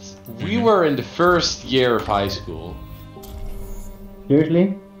out, we were in the first year of high school.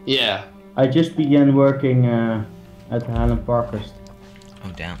 Seriously? Yeah. I just began working at Highland Parkhurst.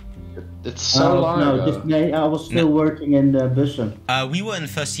 Oh damn. It's so long no, ago. I was still working in the bussen. We were in the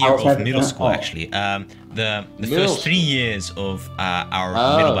first year I was of having- middle school oh. actually. The Middle first 3 years of our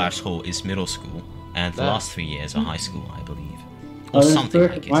Oh. middle school is middle school, and the Yeah. last 3 years are high school, I believe, or in something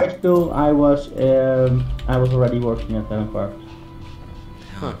first like it. high school, I was already working at Highland Parkhurst.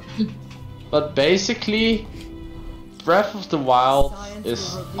 But basically, Breath of the Wild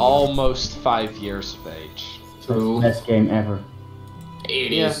is almost 5 years of age. True. Best game ever.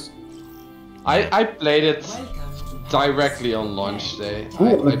 It Yeah. is. I played it directly on launch day. Ooh,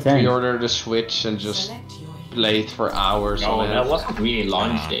 I okay. pre-ordered the Switch and just played for hours No, on that it. wasn't really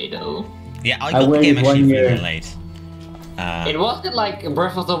launch day though. Yeah, I I got the waited game actually 1 really year. late. It wasn't like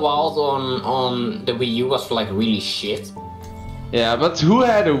Breath of the Wild on the Wii U was like really shit. Yeah, but who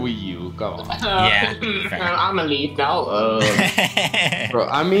had a Wii U? Come on. Yeah, fair. I'm a lead now. Bro,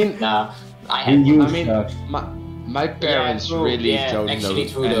 I mean, Nah, I Wii had. U I mean, sucks. my parents true. really Yeah, don't know actually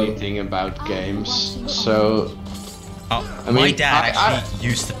true, though. anything about games, so Oh, I my mean, dad I- actually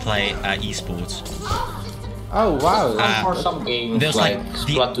used to play esports. oh wow. For some games there's like like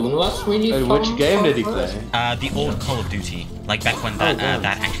the- Splatoon was really fun. Which game did he play? The old Call of Duty, Like back when that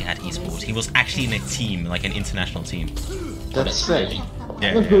actually had esports. He was actually in a team, like an international team. That's sick.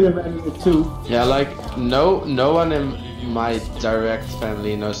 Yeah. Let's do the two. Yeah, like no one in my direct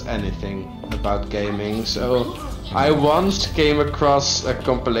family knows anything about gaming, so I once came across a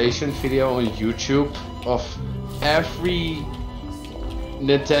compilation video on YouTube of every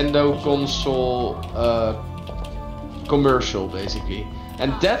Nintendo console commercial, basically.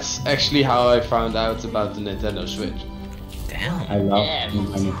 And that's actually how I found out about the Nintendo Switch. Damn. I love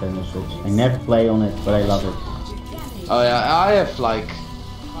my Nintendo Switch. I never play on it, but I love it. Oh yeah, I have like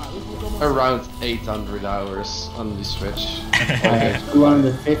around 800 hours on the Switch. I have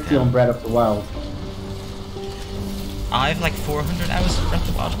 250 on Breath of the Wild. I have like 400 hours of Breath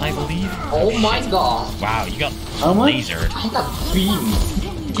of the Wild, I believe. Oh my god. Wow, you got How much? lasered. I got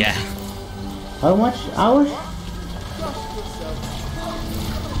beamed. Yeah. How much hours?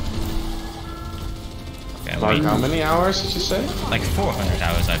 Yeah, Like how many hours did you say? like 400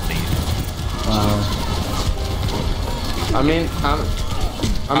 hours, I believe. Wow. I mean,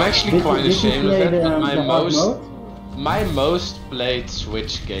 I'm actually quite ashamed of it, but my most played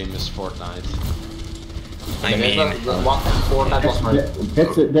Switch game is Fortnite. I mean,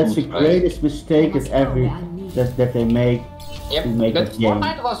 That's the greatest mistake that they make. Yep, to make but a game.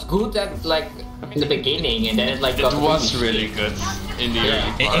 Fortnite was good at like in the beginning, and then it like It got was really good in the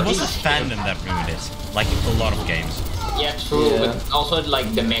early it was parts. the fandom that ruined it. Like a lot of games. Yeah, true. Yeah. But also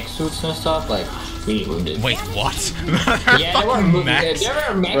like the mech suits and stuff, like really ruined it. Wait, what? Yeah, there were Max. there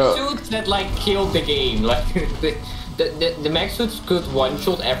were mech Bro. suits that like killed the game. Like the mech suits could one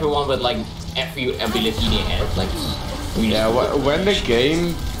shot everyone with like every ability they had. Like really Yeah, when the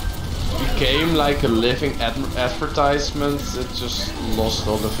game became like a living advertisement, it just lost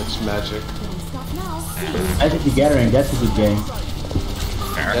all of its magic. Magic the Gathering, that's a good game.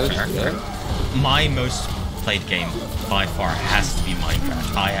 Fair, Yeah, fair, yeah. fair. My most played game by far has to be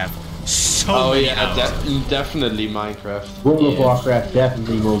Minecraft. I have so many hours. Definitely Minecraft. World of Warcraft,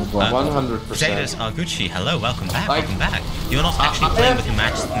 definitely World of Warcraft. 100%. Potatoes are Gucci. Hello, welcome back, Like- welcome back. You're not actually playing with your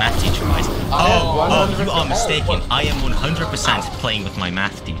math teacher, right? Oh, you are mistaken. I am 100% playing with my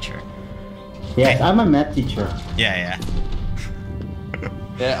math teacher. Yes, I'm a math teacher. Yeah.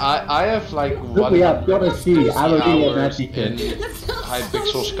 Yeah, I have like Look me up, gotta see. I'm a really a math hours teacher. in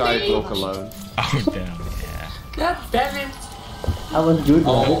Hypixel Skyblock alone. Oh damn, yeah. God damn it! I was good,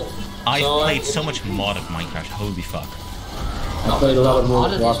 right? Oh, I've So, played so much mod of Minecraft. Holy fuck. I played a lot of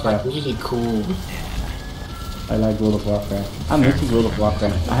World of Honestly, it's like Warcraft. really cool. I like World of Warcraft. I'm missing World of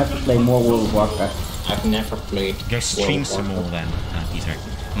Warcraft. I have to play more World of Warcraft. I've never played. Go stream some more then, Peter.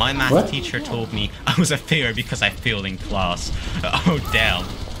 My math What? teacher told me I was a failure because I failed in class. Oh damn.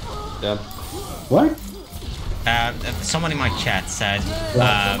 Yeah. What? Someone in my chat said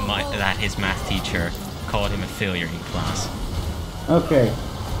that his math teacher called him a failure in class. Okay.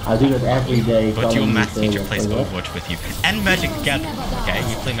 I do that every day. But calling your me math teacher failure. plays Wait, what? Overwatch with you. And Magic the Gathering. Okay,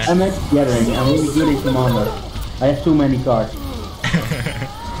 you play I'm Magic. Magic the Gathering. I'm really good in Commander. I have too many cards.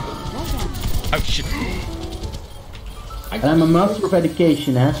 Oh shit. And I'm a master of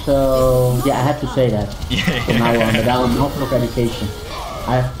education, so yeah, I have to say that from now on. But I'm a master of education.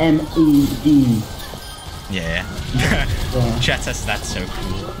 I have MED. Yeah. Yeah. Chat says that's so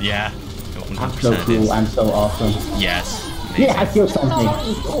cool. Yeah. I'm so 100% cool. is. I'm so awesome. Yes. Yeah, I killed something.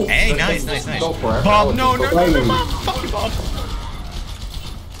 Hey, nice. Go for it. Bob, no, Playing. Bob, fuck you, Bob.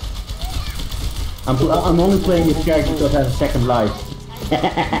 I'm only playing this character because I have a second life.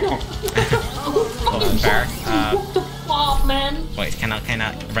 Oh, fair. Bob, man. Wait, can I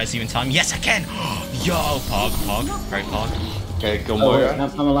res you in time? Yes, I can. Yo, Pog, very Pog. Okay, Oh, Gilmoya.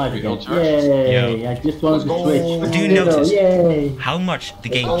 I'm alive again. Yo. Yay! I just wanted to switch. Do you notice Yay! how much the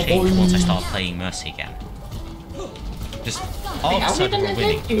game changed once I started playing Mercy again? Just all of a I sudden we're didn't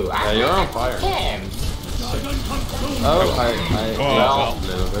winning. hit you. Yeah, you're on fire. Damn. Oh, well. a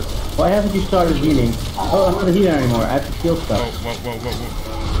little bit. Why haven't you started healing? Oh, I'm not a healer anymore. I have to kill stuff.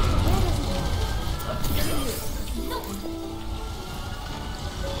 Whoa.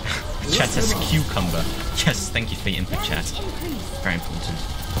 Chat says cucumber. Yes, thank you for your input, chat. Very important.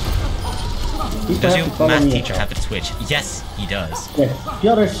 People Does have your to follow math me teacher account. have a Twitch? Yes, he does. Yes, the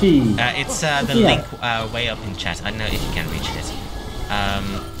other C. It's the Yeah. link way up in chat. I don't know if you can reach it.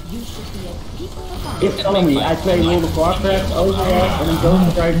 If follow me, I play World of Warcraft, Overwatch, and I'm going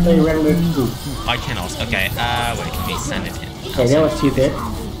to try to play regular too. I cannot. Okay, wait, can we send it in? Okay, that was stupid.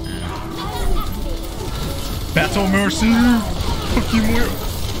 Battle Mercy! Fuck you, more.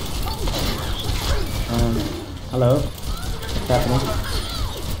 Hello? What's happening?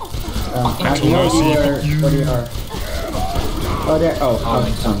 I Battle know Mercy, where fuck you. you are. Oh, Oh, there. Oh,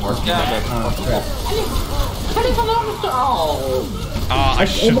 crap. I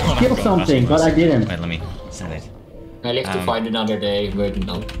should almost killed something, but I didn't. Wait, let me send it. I live to fight another day, but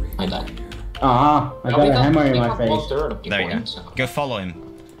no, I died. Ah, I got a hammer in my face. There you go. Go follow him.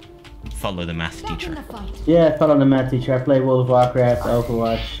 Follow the math teacher. Yeah, follow the math teacher. I play World of Warcraft,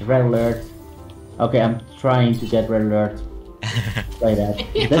 Overwatch, Red Alert. Okay, I'm trying to get Red Alert. Play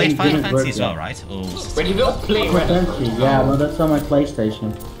that. You play Final Fantasy as well, right? Or But you will play Red Alert. Yeah, well that's on my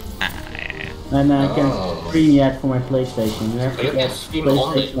PlayStation. And I can't stream yet for my PlayStation. You have to get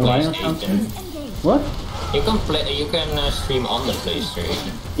PlayStation Online or something. What? You can play. You can stream on the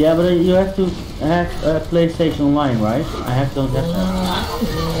PlayStation. Yeah, but you have to have PlayStation Online, right? I don't have that.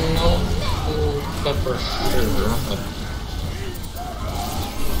 No, that for sure.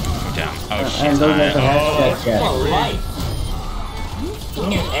 Damn. Oh shit. And don't have the headset yet. Oh, life.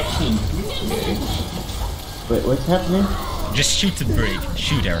 Actually, Wait, what's happening? Just shoot the brig.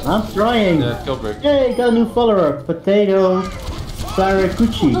 Shoot her. I'm trying. Yeah, kill brick. Yay, got a new follower. Potato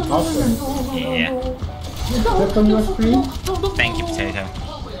Sarakuchi. Awesome. Yeah. That's on your screen? Thank you, Potato.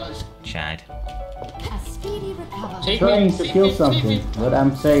 Chad. A speedy recovery. Trying to kill something, but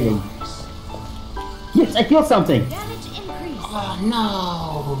I'm failing. Yes, I killed something! Damage increase. oh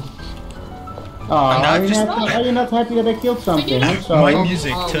no. Oh, are you not happy that I killed something? I'm sorry. My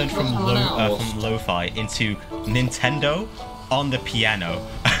music turned from lo-fi into Nintendo on the piano.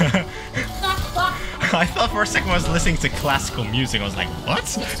 I thought for a second I was listening to classical music. I was like, what?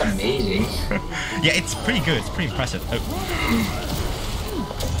 That's amazing. Yeah, it's pretty good. It's pretty impressive. Oh,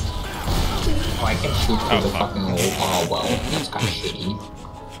 Oh, I can shoot through the fucking wall. Oh well, that's kind of shitty.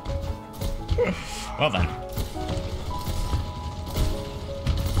 well then.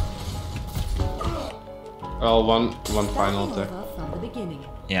 Well, one final attack. From the beginning.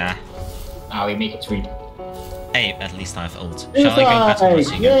 Yeah. Now we make it 3. Hey, at least I have ult. Shall I go battle Suicide!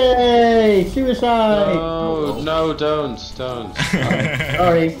 Lucy again? Yay! Suicide! No, don't.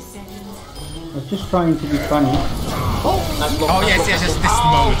 Sorry. I was just trying to be funny. Oh yes, this is the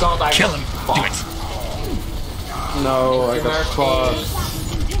moment. God, I Kill him. got Do it. No, I got fucked.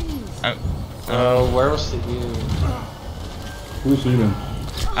 Oh. Where was the heal? Who's healing?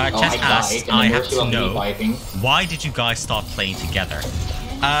 Chess asked, I have to know, reviving. why did you guys start playing together?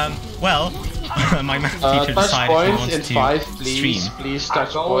 Well, my math teacher Touch decided he points wants in to 5, please. stream. Please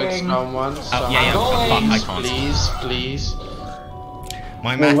touch I'm points, going. someone. Oh, yeah, fuck, I can't. Please.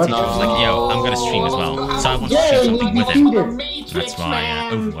 My math what? teacher was like, yo, I'm gonna stream as well. So I want to shoot something with him. That's why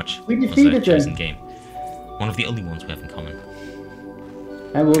Overwatch We was defeated a them. chosen game. One of the only ones we have in common.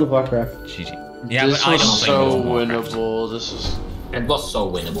 And World of Warcraft. GG. Yeah, This but I don't was play so World of Warcraft. winnable. This is. It was so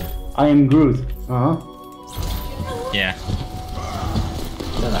winnable. I am Groot. Uh-huh. Yeah.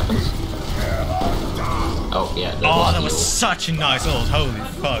 That happens. Oh yeah. That was such a nice ult. Holy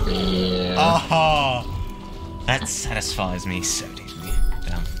fuck. Yeah. Oh, that satisfies me so deeply.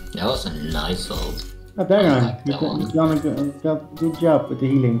 Damn. That was a nice ult. Oh, Daggaron, like that one. you've done a good job with the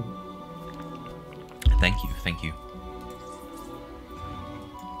healing. Thank you.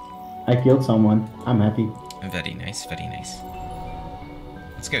 I killed someone. I'm happy. Very nice.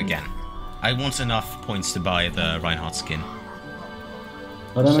 Let's go again. I want enough points to buy the Reinhardt skin.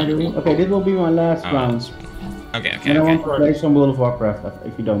 What am I doing? Okay, this will be my last round. Okay. And I want to play some World of Warcraft,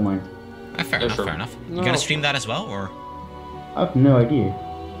 if you don't mind. Fair enough. You No. gonna stream that as well, or? I have no idea.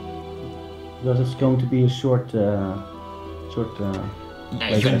 Because it's going to be a short Your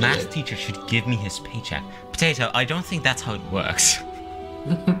math teacher should give me his paycheck. Potato, I don't think that's how it works.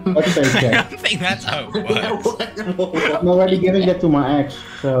 What's I paycheck? don't think that's how it works. I'm already giving that to my ex,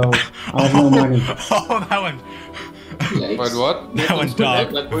 so I have no money. Oh, that one. Wait, what? That went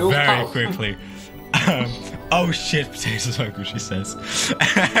dark Like real very tough. quickly. Oh shit, Potato's hungry, she says.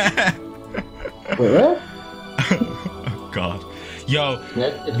 Wait, what? Oh god. Yo,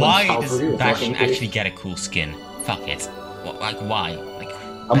 It why went does south for you, Bastion fucking actually get a cool skin? Fuck it. Like, why? Like,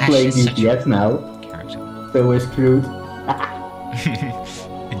 I'm Bash playing is such a DPS now, character. so we're screwed.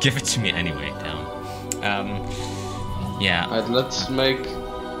 Give it to me anyway, damn. Yeah. Alright, let's make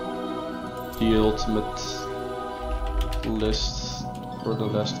the ultimate list for the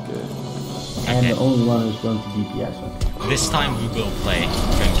last game. And Okay. the only one who's going to DPS. Okay. This time we will play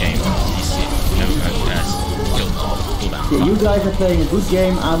gun game DC. No Yeah, you guys are playing a good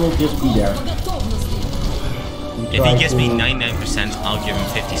game, I will just be there. If he gives me 99%, I'll give him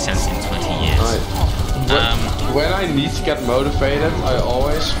 50 cents in 20 years. Alright. When I need to get motivated, I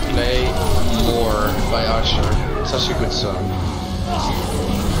always play More by Usher. Such a good song.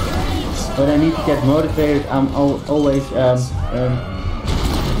 When I need to get motivated, I'm always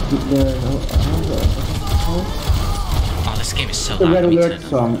Oh, this This game is so The loud. Red Let me Alert turn it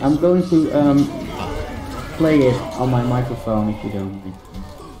song. I'm going to play it on my microphone if you don't mind.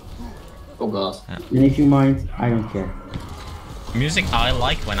 Oh god. And if you mind, I don't care. Music I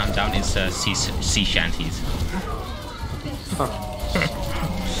like when I'm down is sea shanties.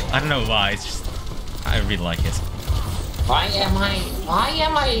 I don't know why, it's just I really like it. Why am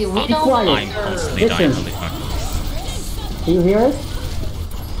I we Be don't quiet. I'm constantly dying. Listen. Holy fuck. Can you hear it?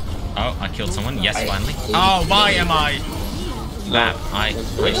 Oh, I killed someone. Yes, finally. Oh, why am I? Nah, I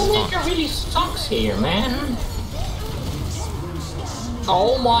Widowmaker spawned. really sucks here, man.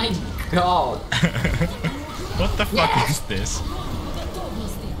 Oh my god. What the fuck is this?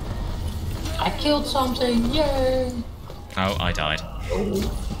 I killed something, yay! Oh, I died.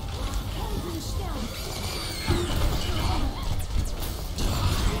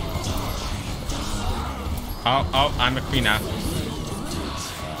 Oh, I'm a queen now.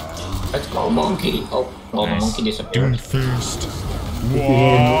 Let's go, monkey! Oh, well, Nice. the monkey disappeared. Doomfist.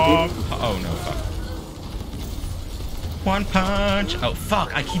 Oh no, fuck. One punch! Oh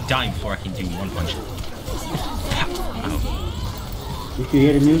fuck, I keep dying before I can do one punch. Oh. Did you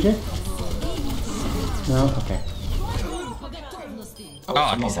hear the music? No? Okay. Oh,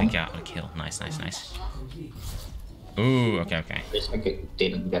 at least I got a kill. Nice, nice, nice. Ooh, okay, okay. At least I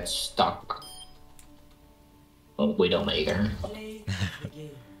didn't get stuck. Oh, Widowmaker.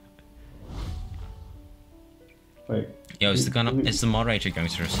 Wait. Yo, is the moderator going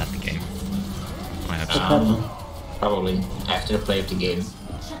to reset the game? I hope so. Probably after the play of the game.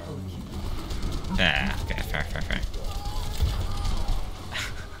 Yeah, okay, fair, fair, fair.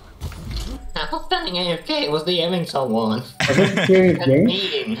 I was standing AFK, was DMing someone. Was this a serious game?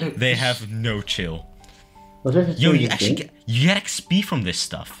 Meeting. They have no chill. Was this a Yo, you serious actually game? you get XP from this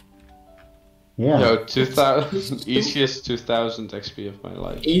stuff. Yeah. Yo, 2000 easiest 2000 XP of my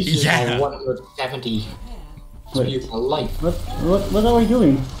life. Easy Yeah. 170. Wait. It's my life. What are we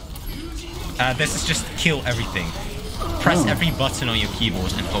doing? This is just kill everything. Press every button on your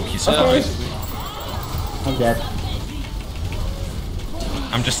keyboard and hope you Okay. survive. I'm dead.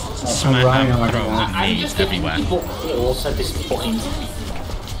 I'm just running I'm on throwing my I'm nades just getting everywhere. people kills at this point.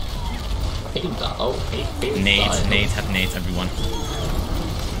 Nades, nades, have nades, everyone.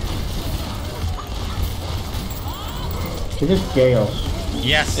 This is chaos.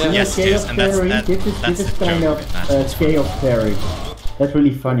 Yes, Yeah. yes, it is, and that's Terry. that, This that's is the kind joke. of That's chaos Terry. That's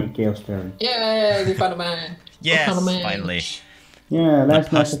really funny, chaos Terry. Yeah, we found a man. yes, We found a man. finally. Yeah, last night was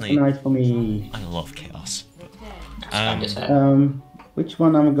personally- tonight for me. I love chaos. I'm just Which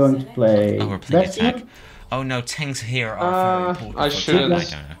one am I going to play? Oh, we're playing Best attack. one? Oh no, tanks here are very important. I for shouldn't. I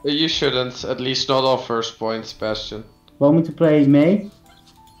don't know. You shouldn't. At least not on first point, Sebastian. Want me to play May?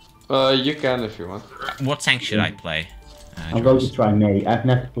 You can if you want. What tank should I play? I'm going to George? try May. I've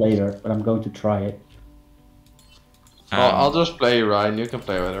never played her, but I'm going to try it. I'll just play Ryan. You can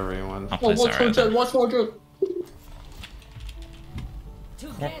play whatever you want. I'll play Zarya then. watch for Jet.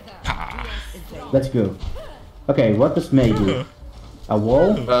 Pa. Let's go. Okay, what does May do? A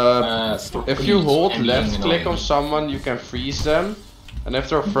wall? If you hold and left being click on annoying. someone, you can freeze them. And if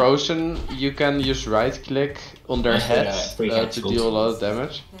they're frozen, you can use right click on their That's head free to head deal a lot of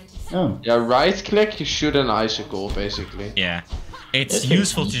damage. Oh. Yeah, right click, you shoot an icicle basically. Yeah. It's That's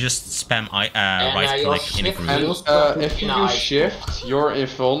useful it. to just spam right your click in a shift group. And You'll start if with you an use ice shift, you're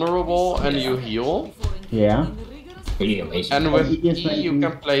invulnerable and you heal. Yeah. Really amazing. And with Yes, E, you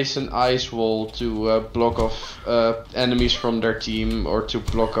can place an ice wall to block off enemies from their team or to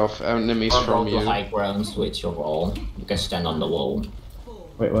block off enemies or from go to you. high grounds with your wall. You can stand on the wall.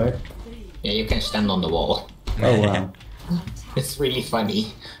 Wait, what? Yeah, you can stand on the wall. Oh wow. It's really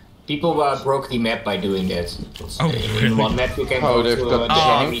funny. People broke the map by doing that. Oh, In really? one map you can Oh, go they've to got the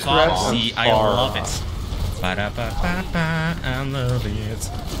Oh, enemy threats. spawn. see, I Far. love it. Ba-da-ba-ba-ba, I love it.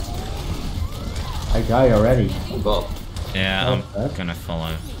 I die already. But Yeah, Oh, I'm that. gonna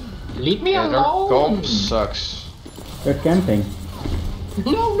follow. leave me Yeah, their alone. comp sucks. They're camping.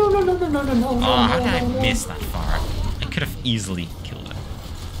 No, no, no, no, no, no, no, no. Oh, how no, did I no, no. miss that far? I could have easily killed it.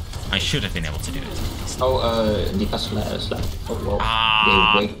 I should have been able to do it. At least. Oh, Nika slap. Oh, well.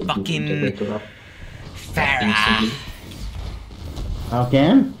 Ah, They wake- fucking they wake her up Farah. instantly.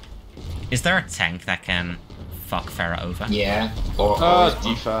 Again? Is there a tank that can fuck Farah over? Yeah. Or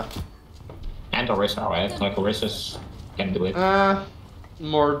Diva. and Orisa, right? Like Orisa's can do it.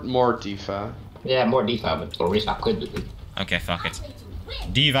 More Diva. Yeah, more Diva, but Orisa could do it. Okay, fuck it.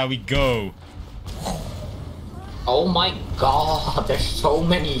 Diva, we go! Oh my god, there's so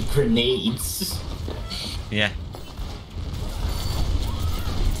many grenades. Yeah.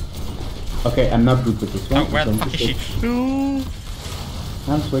 Okay, I'm not good with this one. Oh, where the I'm fuck going is to she? take- Ooh.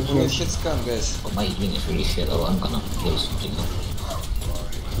 I'm When switching. shit's come, guys. Oh, my healing is really shit. Oh, I'm gonna kill something.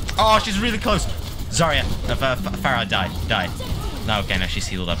 Oh, she's really close. Zarya, Farah died. No, okay, now she's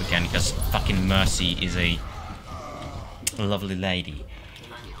healed up again because fucking Mercy is a lovely lady.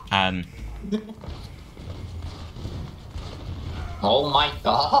 Oh my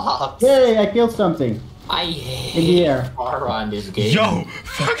god! Yay, I killed something. I In the hate air. Farah in this game. Yo,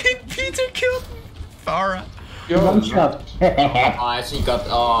 fucking Peter killed Farah. One shot. She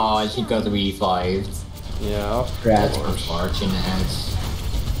got revived. Yeah. Crap. Unfortunate.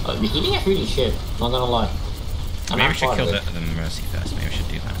 The healing is really shit, not gonna lie. And Maybe I'm we should part kill of the Mercy first. Maybe we should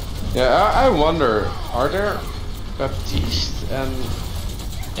do that. Yeah, I wonder, are there Baptiste and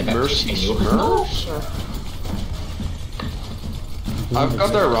it. Mercy Can you- Smurfs? I've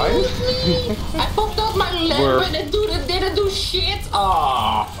got that right. I fucked up my leg and it didn't do shit.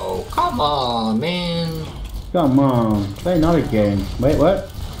 Oh, come on, man. Come on, play another game. Wait,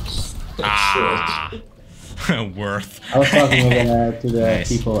 what? Ah, worth. I was talking to the Nice.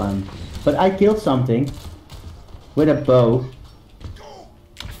 people, but I killed something with a bow.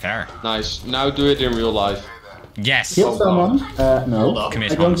 Fair. Nice. Now do it in real life. Yes. Kill someone? No. Hold up.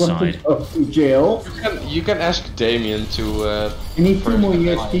 Commit I don't want homicide. to go to jail. You can ask Damien to. I need 2 more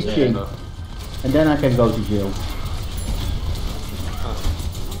years first- teaching, and then I can go to jail.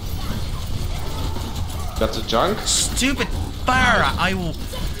 Got the junk? Stupid Farah, I will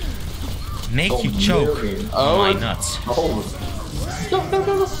make you choke. Oh, My nuts. Oh.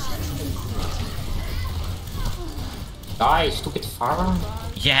 No. Die, stupid Farah.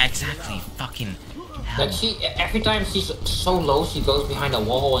 Yeah, exactly. Fucking hell. Like every time she's so low, she goes behind a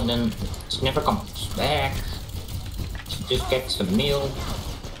wall and then she never comes back. She just gets the meal.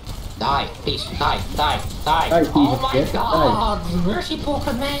 Die, please, die. Die, Oh Jesus, my yes, god, mercy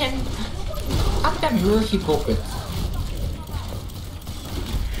pocket, man. Fuck that mercy pocket.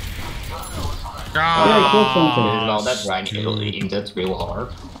 Yeah, I killed something. No, that's right, that's real hard.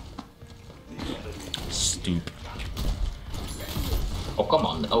 Stoop. Oh come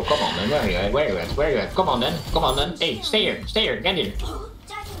on, then. Where are you at? Come on then. Hey, stay here, get here. I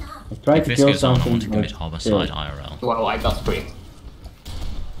tried If to this kill goes on, I something. want to commit but homicide still. IRL. Well, I got sprayed.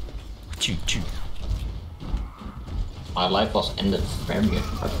 Choo choo. My life was ended. Very good.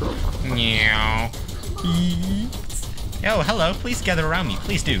 Meow. Yo, hello. Please gather around me.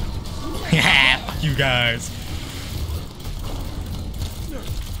 Please do. Yeah, fuck you guys.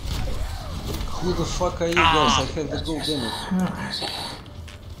 Who the fuck are you guys? I have the gold damage.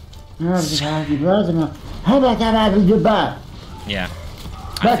 Yeah.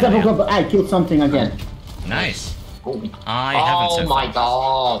 I killed something again. Nice. Oh, I haven't so my far.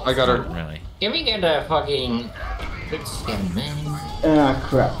 god. I got her. Not really. Can we get a fucking big skin, man? Ah,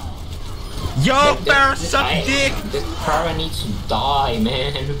 crap. Yo, Farah, This suck guy- dick! This Farah needs to die,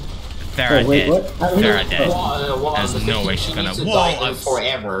 man. Farah Oh, wait, dead. what? Farah dead. What? There's no way she's gonna- needs to Whoa, die I'm-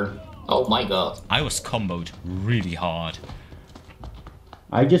 forever. Oh my god. I was comboed really hard.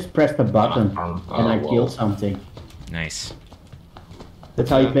 I just pressed a button Oh, and I whoa. killed something. Nice. That's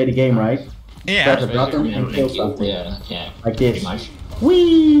how you play the game, right? Yeah. Press a button Yeah, and kill thank you. something. Yeah. Like Pretty this. much.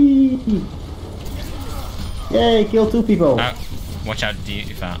 Whee! Yay, kill 2 people. Watch out,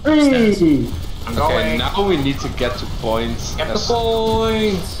 if Hey! I'm Okay, going. now we need to get to points Get the as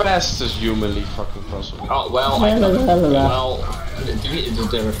points. fast as humanly fucking possible. Oh well, La, la, la, la, la.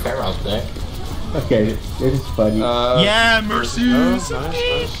 there were Farah's back. Okay, this is funny. Yeah, Mercy! Nice.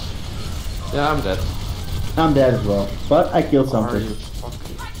 Yeah, I'm dead. I'm dead as well. But I killed Are something. you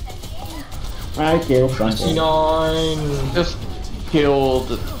fucking... I killed something. C9. Just killed.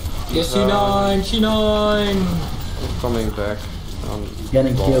 Yes, C9. I'm coming back.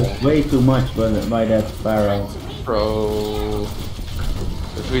 Getting killed way too much by that Pharaoh. Bro.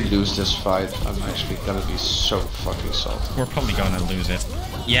 If we lose this fight, I'm actually gonna be so fucking salty. We're probably gonna lose it.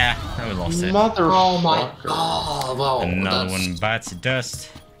 Yeah, we lost it. Motherfucker. Oh my god. Well, Another that's- one bites the dust.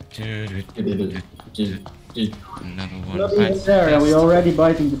 Another one Not even bites there, the and we're dust. already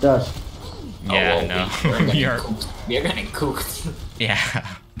biting the dust. Yeah, no. We are. We're getting cooked. Yeah.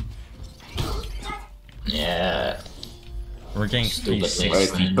 Yeah. We're getting Stupid 360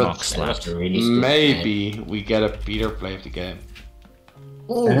 waste, but- buck slapped. Really stupid. Maybe we get a Peter play of the game.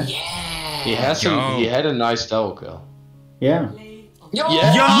 Oh Huh? yeah. He had a nice double kill. Yeah. Yo.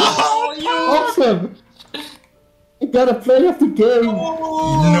 Yeah. Awesome! I got a play of the game!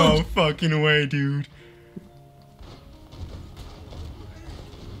 No fucking way, dude.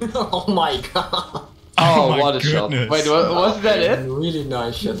 Oh my god. Oh, my what a shot. goodness. Wait, was that it? Really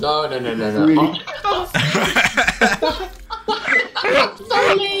nice shot. No.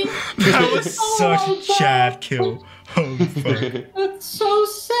 Really? That was such a Chad kill. Oh fuck. That's so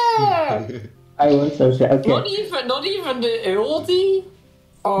sad. I was so sad. Okay. Not even the ulti.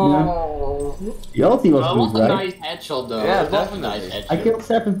 Oh, The ulti was that good, was a right? nice headshot though. Yeah, that was a nice definitely. headshot. I killed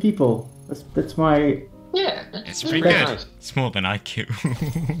 7 people. That's my. Yeah, It's that's pretty pretty good. nice. It's more than IQ.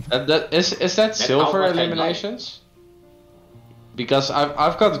 Is that silver how much I eliminations? Because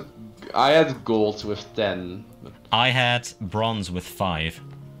I had gold with 10. I had bronze with 5.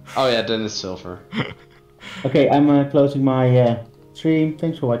 Oh yeah, then it's silver. Okay, I'm closing my stream.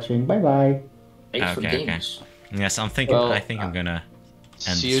 Thanks for watching. Bye bye. Thanks for Okay. games. Yes, I'm thinking. Well, I think I'm gonna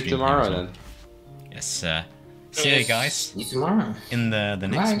end See the you stream tomorrow here as well. then. Yes. See you guys See you tomorrow. in the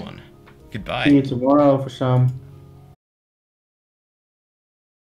next Bye. one. Goodbye. See you tomorrow for some.